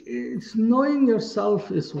It's knowing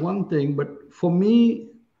yourself is one thing, but for me,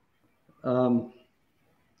 um,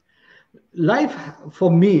 life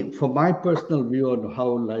for me, for my personal view on how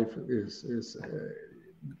life is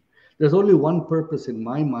there's only one purpose in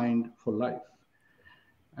my mind for life,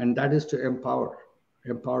 and that is to empower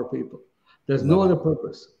people. There's no Love it. other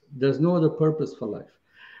purpose. There's no other purpose for life.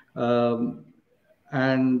 um,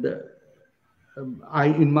 and I,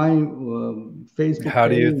 in my Facebook How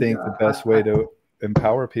do you page, think the best way to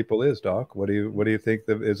empower people is, Doc? What do you think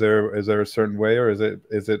that is there a certain way, or is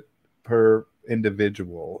it per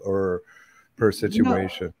individual or per you know,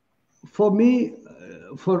 situation? for me,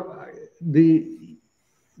 for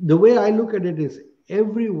the way I look at it is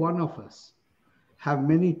every one of us have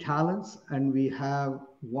many talents and we have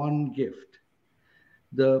one gift.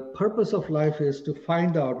 The purpose of life is to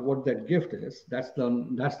find out what that gift is. That's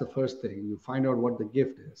the first thing. You find out what the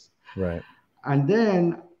gift is, Right. and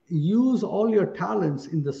then use all your talents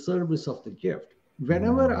in the service of the gift.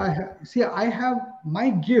 Whenever Mm. I have, see, I have, my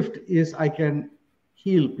gift is I can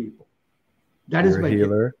heal people. That is You're a my gift.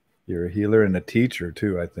 healer. You're a healer and a teacher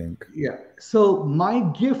too, I think. Yeah. So my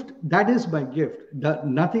gift, that is my gift,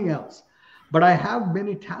 nothing else. But I have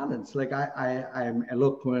many talents. Like I am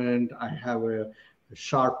eloquent. I have a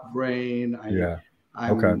sharp brain. Yeah.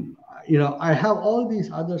 Okay. I'm, I have all these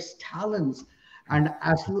other talents. And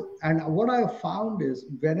and what I have found is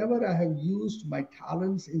whenever I have used my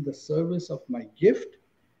talents in the service of my gift,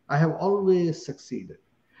 I have always succeeded.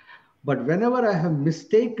 But whenever I have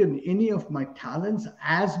mistaken any of my talents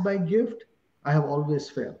as my gift, I have always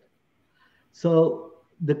failed. So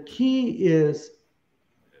the key is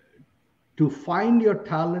to find your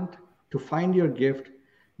talent, to find your gift,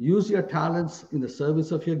 use your talents in the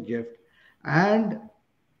service of your gift, and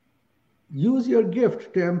use your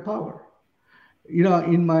gift to empower.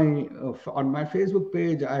 In my on my Facebook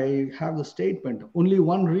page, I have the statement: only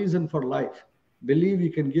one reason for life. Believe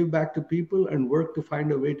you can give back to people and work to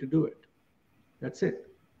find a way to do it. That's it.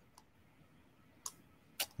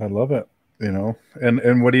 I love it.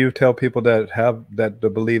 And what do you tell people that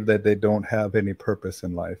believe that they don't have any purpose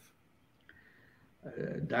in life?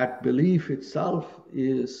 That belief itself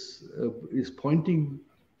is pointing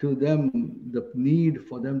to them the need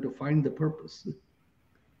for them to find the purpose.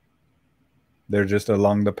 They're just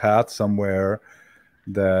along the path somewhere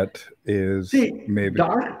that is See, maybe.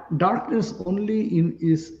 darkness only in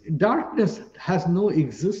is darkness has no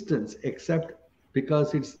existence except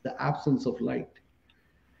because it's the absence of light.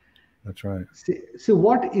 That's right. See,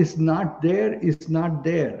 what is not there is not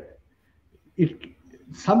there. It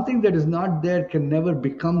Something that is not there can never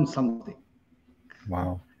become something.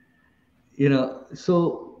 Wow.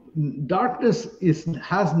 So darkness is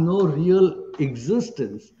has no real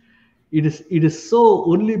existence. It is so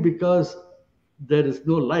only because there is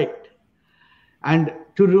no light. And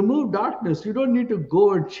to remove darkness, you don't need to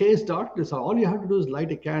go and chase darkness. All you have to do is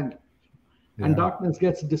light a candle, and Yeah. darkness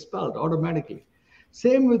gets dispelled automatically.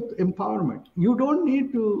 Same with empowerment. You don't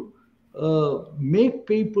need to make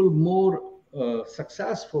people more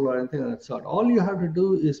successful or anything of that sort. All you have to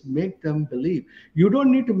do is make them believe. You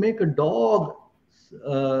don't need to make a dog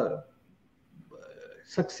uh,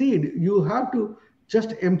 succeed. You have to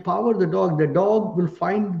just empower the dog. The dog will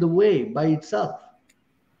find the way by itself.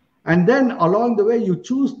 And then along the way, you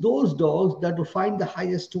choose those dogs that will find the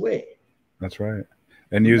highest way. That's right.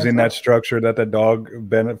 And That's using that all. structure that the dog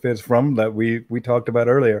benefits from, that we talked about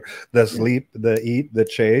earlier, the Yeah. sleep, the eat, the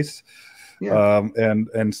chase, Yeah.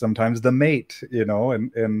 and sometimes the mate, Yeah.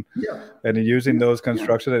 and using Yeah. those Yeah.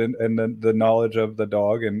 construction and the knowledge of the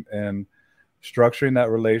dog, and structuring that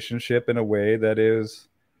relationship in a way that is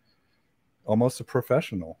almost a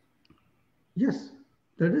professional. Yes.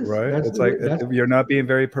 That is. Right? That's It's the way. like That's you're not being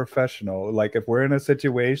very professional. Like if we're in a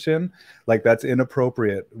situation like that's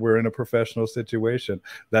inappropriate, we're in a professional situation.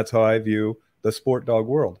 That's how I view the sport dog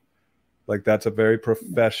world. Like that's a very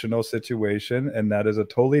professional situation, and that is a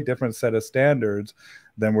totally different set of standards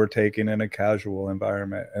than we're taking in a casual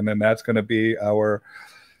environment. And then that's going to be our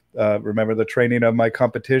remember, the training of my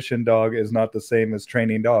competition dog is not the same as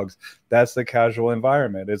training dogs. That's the casual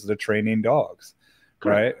environment, is the training dogs,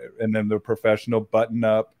 right? correct. And then the professional button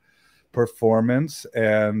up performance,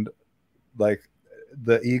 and like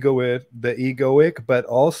the egoic, but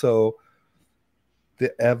also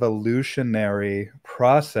the evolutionary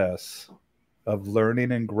process of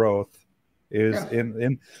learning and growth is Yeah.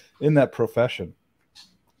 in that profession,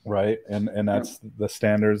 right? And Yeah. that's the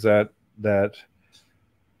standards that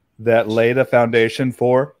lay the foundation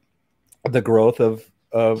for the growth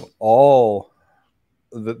of all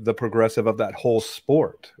the progressive of that whole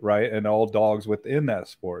sport, right? And all dogs within that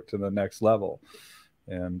sport to the next level.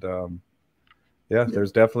 And yeah, Yeah.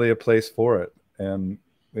 there's definitely a place for it. And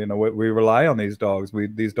we rely on these dogs.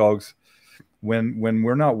 These dogs when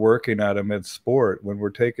we're not working at them in sport, when we're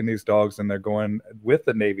taking these dogs and they're going with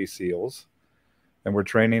the Navy SEALs and we're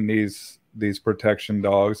training these protection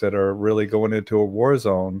dogs that are really going into a war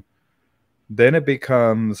zone, then it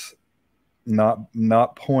becomes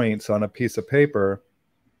not points on a piece of paper,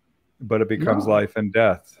 but it becomes life and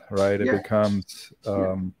death, right? It becomes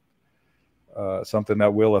something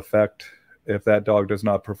that will affect, if that dog does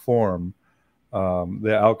not perform,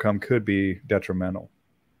 the outcome could be detrimental.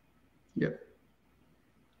 Yep.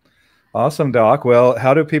 Awesome, Doc. Well,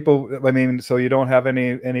 how do people, I mean, so you don't have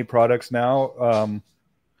any products now?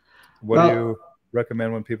 What do you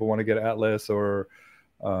recommend when people want to get Atlas or?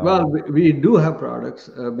 Well, we do have products.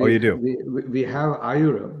 You do? We have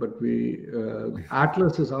Iyer, but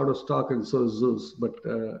Atlas is out of stock, and so is Zeus. But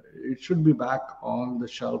it should be back on the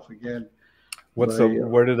shelf again.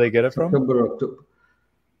 Where do they get it from? September, October.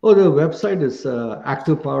 Oh, the website is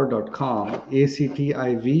activepower.com,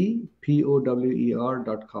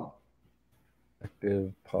 ACTIVPOWER.com.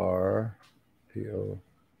 ActivePower,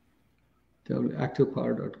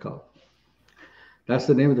 ActivePower.com. That's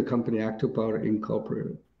the name of the company, Active Power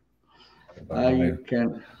Incorporated. You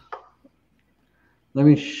can. Let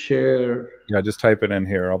me share. Yeah, just type it in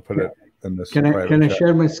here. I'll put it in this. Can I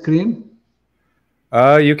share my screen?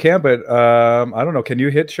 You can, but I don't know. Can you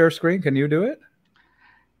hit share screen? Can you do it?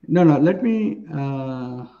 No. Let me.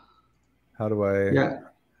 How do I? Yeah.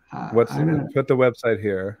 Put the website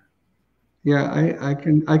here. Yeah, I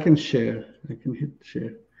can share. I can hit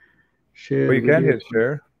share. Share. Well, you can hit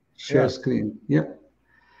share. Share screen. Yeah.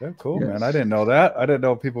 Yeah, cool, man. I didn't know that. I didn't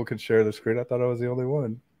know people could share the screen. I thought I was the only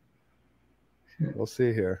one. Yeah. We'll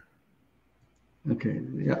see here. Okay.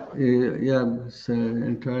 Yeah. It's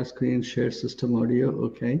entire screen, share system audio.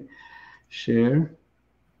 Okay. Share.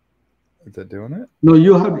 Is it doing it? No,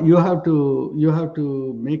 you have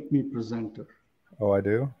to make me presenter. Oh, I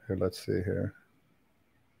do? Here, let's see here.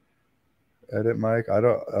 Edit mic. I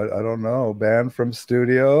don't know. Banned from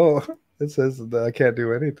studio. It says that I can't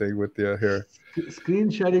do anything with you here.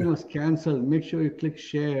 Screen sharing was canceled. Make sure you click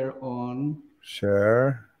share on.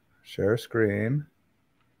 Share screen.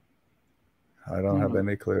 I don't have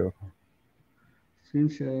any clue. Screen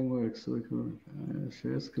sharing works. So we can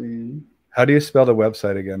share screen. How do you spell the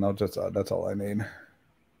website again? That's all I need.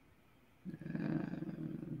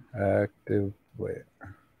 Active. Wait.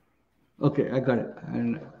 Okay, I got it.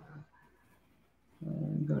 And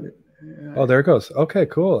got it. Oh, there it goes. Okay,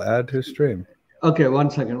 cool. Add to stream. Okay, one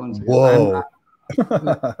second. Whoa.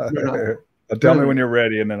 Tell me when you're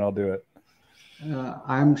ready, and then I'll do it.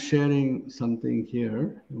 I'm sharing something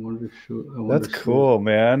here. I want to show. That's cool,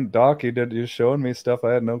 man. Doc, you're showing me stuff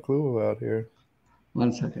I had no clue about here.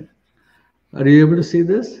 1 second. Are you able to see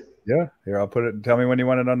this? Yeah. Here, I'll put it. Tell me when you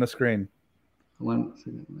want it on the screen. 1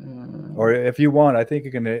 second. Or if you want, I think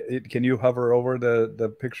you can. Can you hover over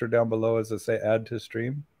the picture down below as it say add to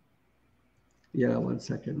stream? Yeah, 1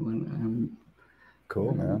 second.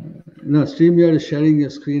 Cool, man. No, StreamYard is sharing your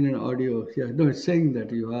screen and audio. Yeah, no, it's saying that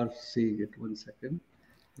you are seeing it. 1 second.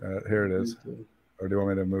 Here it is. Or do you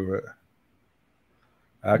want me to move it?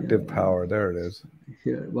 Active power. There it is.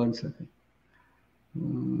 Here, 1 second. I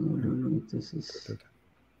don't know if this is.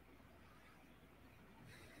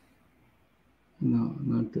 No,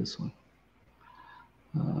 not this one.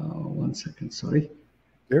 1 second. Sorry.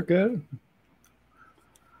 You're good.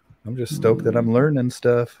 I'm just stoked that I'm learning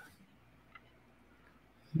stuff.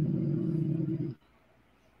 Let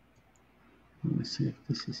me see if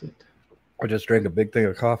this is it. I just drank a big thing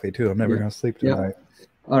of coffee too. I'm never going to sleep tonight.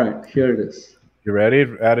 All right, here it is. You ready?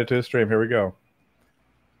 Add it to the stream. Here we go.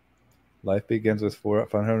 Life begins with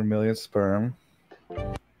 500 million sperm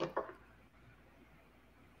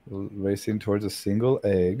racing towards a single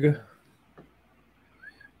egg.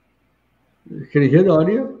 Can you hear the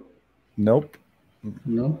audio? Nope.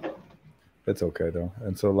 No. It's okay though.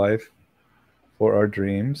 And so life for our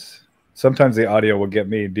dreams. Sometimes the audio will get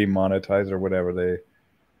me demonetized or whatever.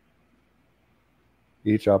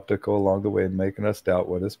 Each obstacle along the way making us doubt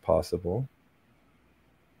what is possible.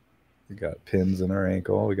 We got pins in our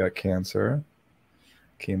ankle. We got cancer,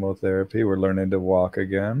 chemotherapy. We're learning to walk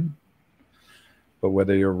again. But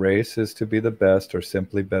whether your race is to be the best or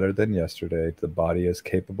simply better than yesterday, the body is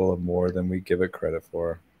capable of more than we give it credit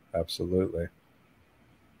for. Absolutely.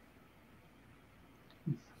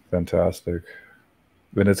 Fantastic.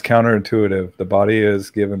 When it's counterintuitive, the body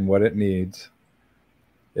is given what it needs.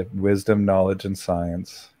 If wisdom, knowledge, and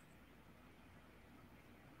science,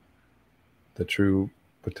 the true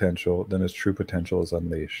potential, then its true potential is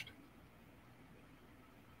unleashed.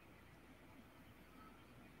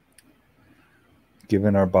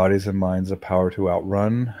 Given our bodies and minds the power to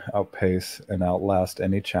outrun, outpace, and outlast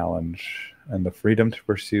any challenge, and the freedom to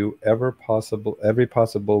pursue every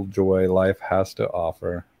possible joy life has to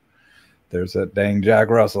offer. There's that dang Jack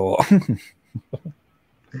Russell.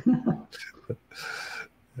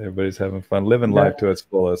 Everybody's having fun, living life to its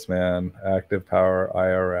fullest, man. Active Power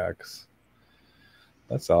IRX.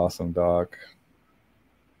 That's awesome, Doc.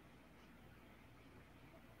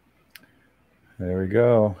 There we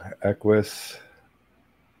go. Equus.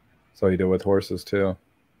 So you do with horses too.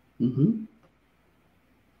 Mm-hmm.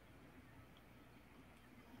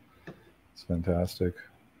 It's fantastic.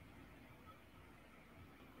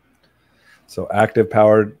 So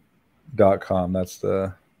activepower.com. That's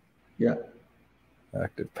the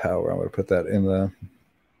Active Power. I'm going to put that in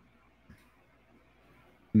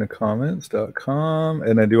the comments.com.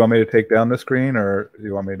 And then do you want me to take down the screen, or do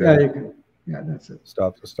you want me to? Yeah, you can. Yeah, that's it.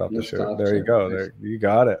 Stop the share. There you go. There, you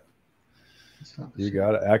got it. You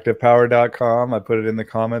got it. Activepower.com. I put it in the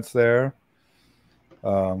comments there.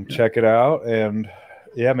 Check it out, and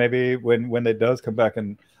yeah, maybe when it does come back,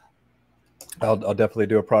 and I'll definitely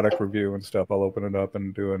do a product review and stuff. I'll open it up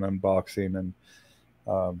and do an unboxing. And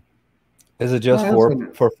is it just for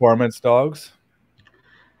performance dogs?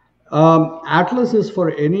 Atlas is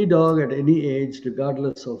for any dog at any age,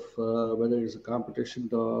 regardless of whether it's a competition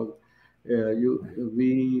dog.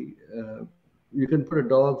 You can put a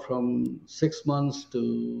dog from 6 months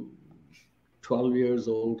to 12 years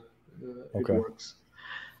old. It works.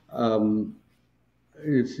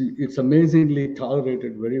 It's amazingly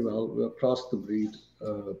tolerated very well across the breed.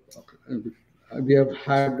 We have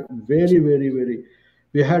had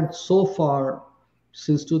we had so far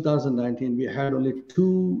since 2019, we had only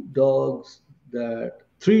three dogs that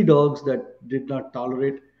did not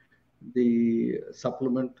tolerate the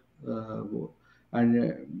supplement,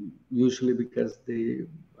 and usually because they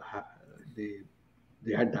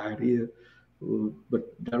had diarrhea.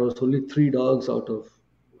 But that was only 3 dogs out of,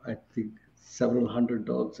 I think, several hundred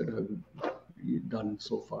dogs that have been done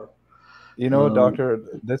so far. You know, Doctor,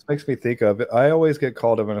 this makes me think of it. I always get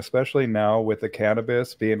called of, and especially now with the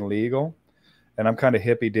cannabis being legal, and I'm kind of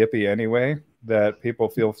hippy dippy anyway, that people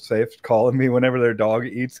feel safe calling me whenever their dog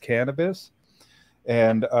eats cannabis.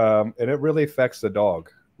 And it really affects the dog.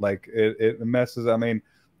 Like it messes. I mean,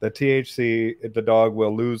 the THC, the dog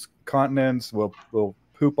will lose continence, will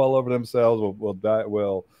poop all over themselves, will die,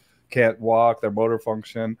 can't walk, their motor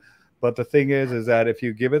function. But the thing is that if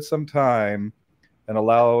you give it some time and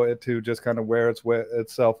allow it to just kind of wear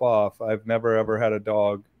itself off, I've never ever had a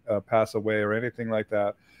dog pass away or anything like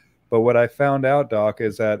that. But what I found out, Doc,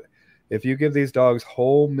 is that if you give these dogs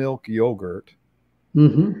whole milk yogurt,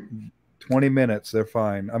 20 minutes, they're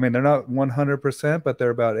fine. I mean, they're not 100%, but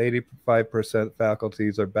they're about 85%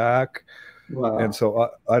 faculties are back. Wow. And so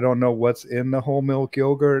I don't know what's in the whole milk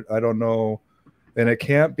yogurt. I don't know. And it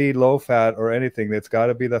can't be low fat or anything. It's got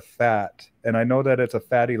to be the fat. And I know that it's a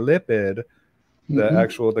fatty lipid,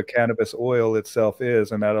 the cannabis oil itself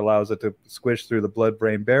is, and that allows it to squish through the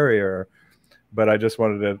blood-brain barrier. But I just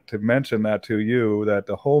wanted to mention that to you, that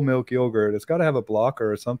the whole milk yogurt, it's got to have a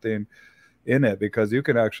blocker or something in it, because you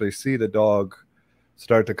can actually see the dog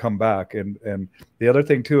start to come back. And the other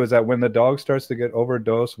thing too is that when the dog starts to get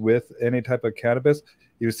overdosed with any type of cannabis,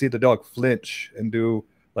 you see the dog flinch and do,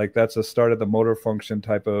 like, that's the start of the motor function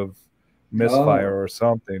type of misfire or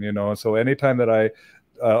something, you know. And so anytime that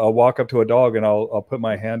I'll walk up to a dog and I'll put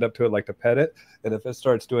my hand up to it, like to pet it, and if it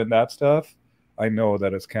starts doing that stuff, I know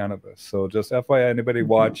that it's cannabis. So just FYI, anybody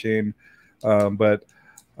watching, and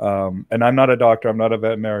I'm not a doctor, I'm not a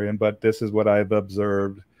veterinarian, but this is what I've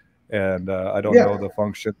observed. And I don't know the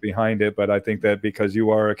function behind it, but I think that because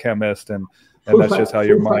you are a chemist and that's just how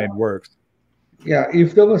your mind works. Yeah,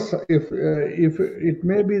 if it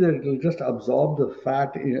may be that it will just absorb the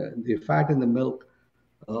fat in the milk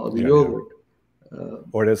or the yogurt.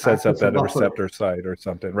 Or it sets up that receptor site or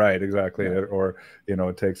something, right? Exactly. Or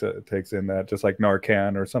it takes in that, just like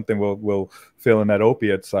Narcan or something will fill in that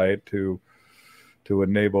opiate site to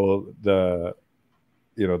enable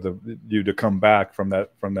you to come back from that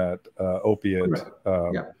opiate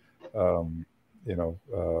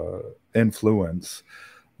influence.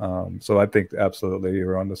 So I think absolutely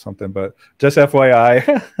you're onto something. But just FYI,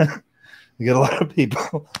 you get a lot of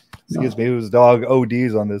people, whose dog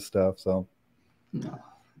ODs on this stuff. So,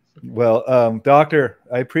 well, Doctor,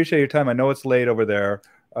 I appreciate your time. I know it's late over there.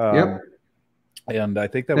 And I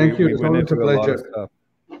think that we went into a lot of stuff.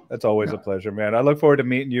 It's always a pleasure, man. I look forward to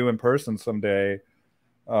meeting you in person someday.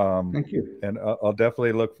 Thank you. And I'll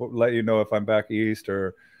definitely let you know if I'm back east,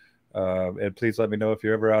 and please let me know if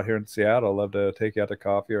you're ever out here in Seattle. I'd love to take you out to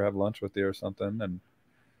coffee or have lunch with you or something. And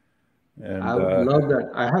I would love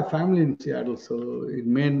that. I have family in Seattle, so it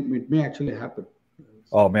may actually happen.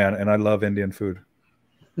 Oh man, and I love Indian food.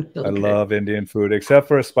 I Okay. love Indian food, except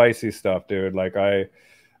for spicy stuff, dude. Like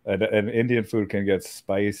and Indian food can get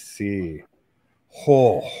spicy.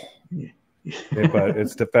 Oh, but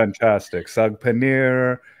it's the fantastic sag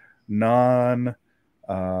paneer, naan,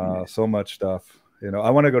 so much stuff. I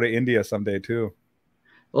want to go to India someday too.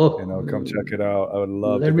 Oh, Come check it out. I would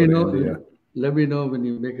love to let go me to know. India. Let me know when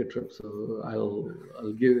you make a trip. So I'll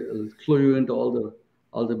clue you into all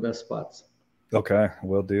the best spots. Okay,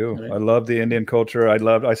 will do. All I right. love the Indian culture.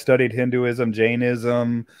 I studied Hinduism,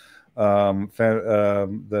 Jainism. Then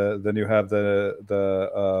you have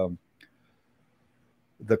the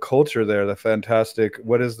culture there, the fantastic.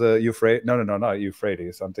 What is the Euphrates? No, no, no, not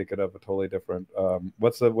Euphrates. I'm thinking of a totally different.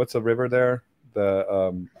 What's the river there?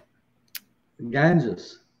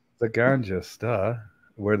 Ganges. The Ganges, duh,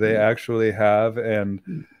 where they actually have and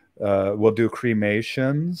will do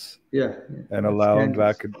cremations Yeah, and it's allowed Ganges.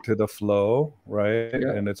 back to the flow, right?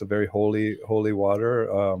 Yeah, And it's a very holy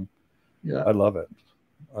water. yeah. I love it.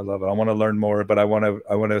 I love it. I want to learn more, but I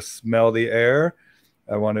want to smell the air.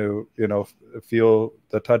 I want to, feel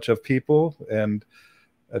the touch of people, and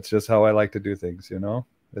that's just how I like to do things.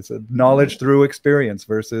 It's a knowledge through experience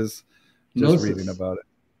versus just reading Gnosis. about it.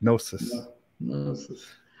 Gnosis. Gnosis.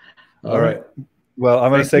 All All right. right. Well,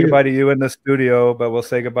 I'm going to Thank say goodbye to you. you in the studio, but we'll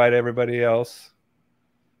say goodbye to everybody else.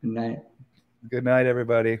 Good night. Good night,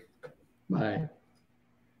 everybody. Bye.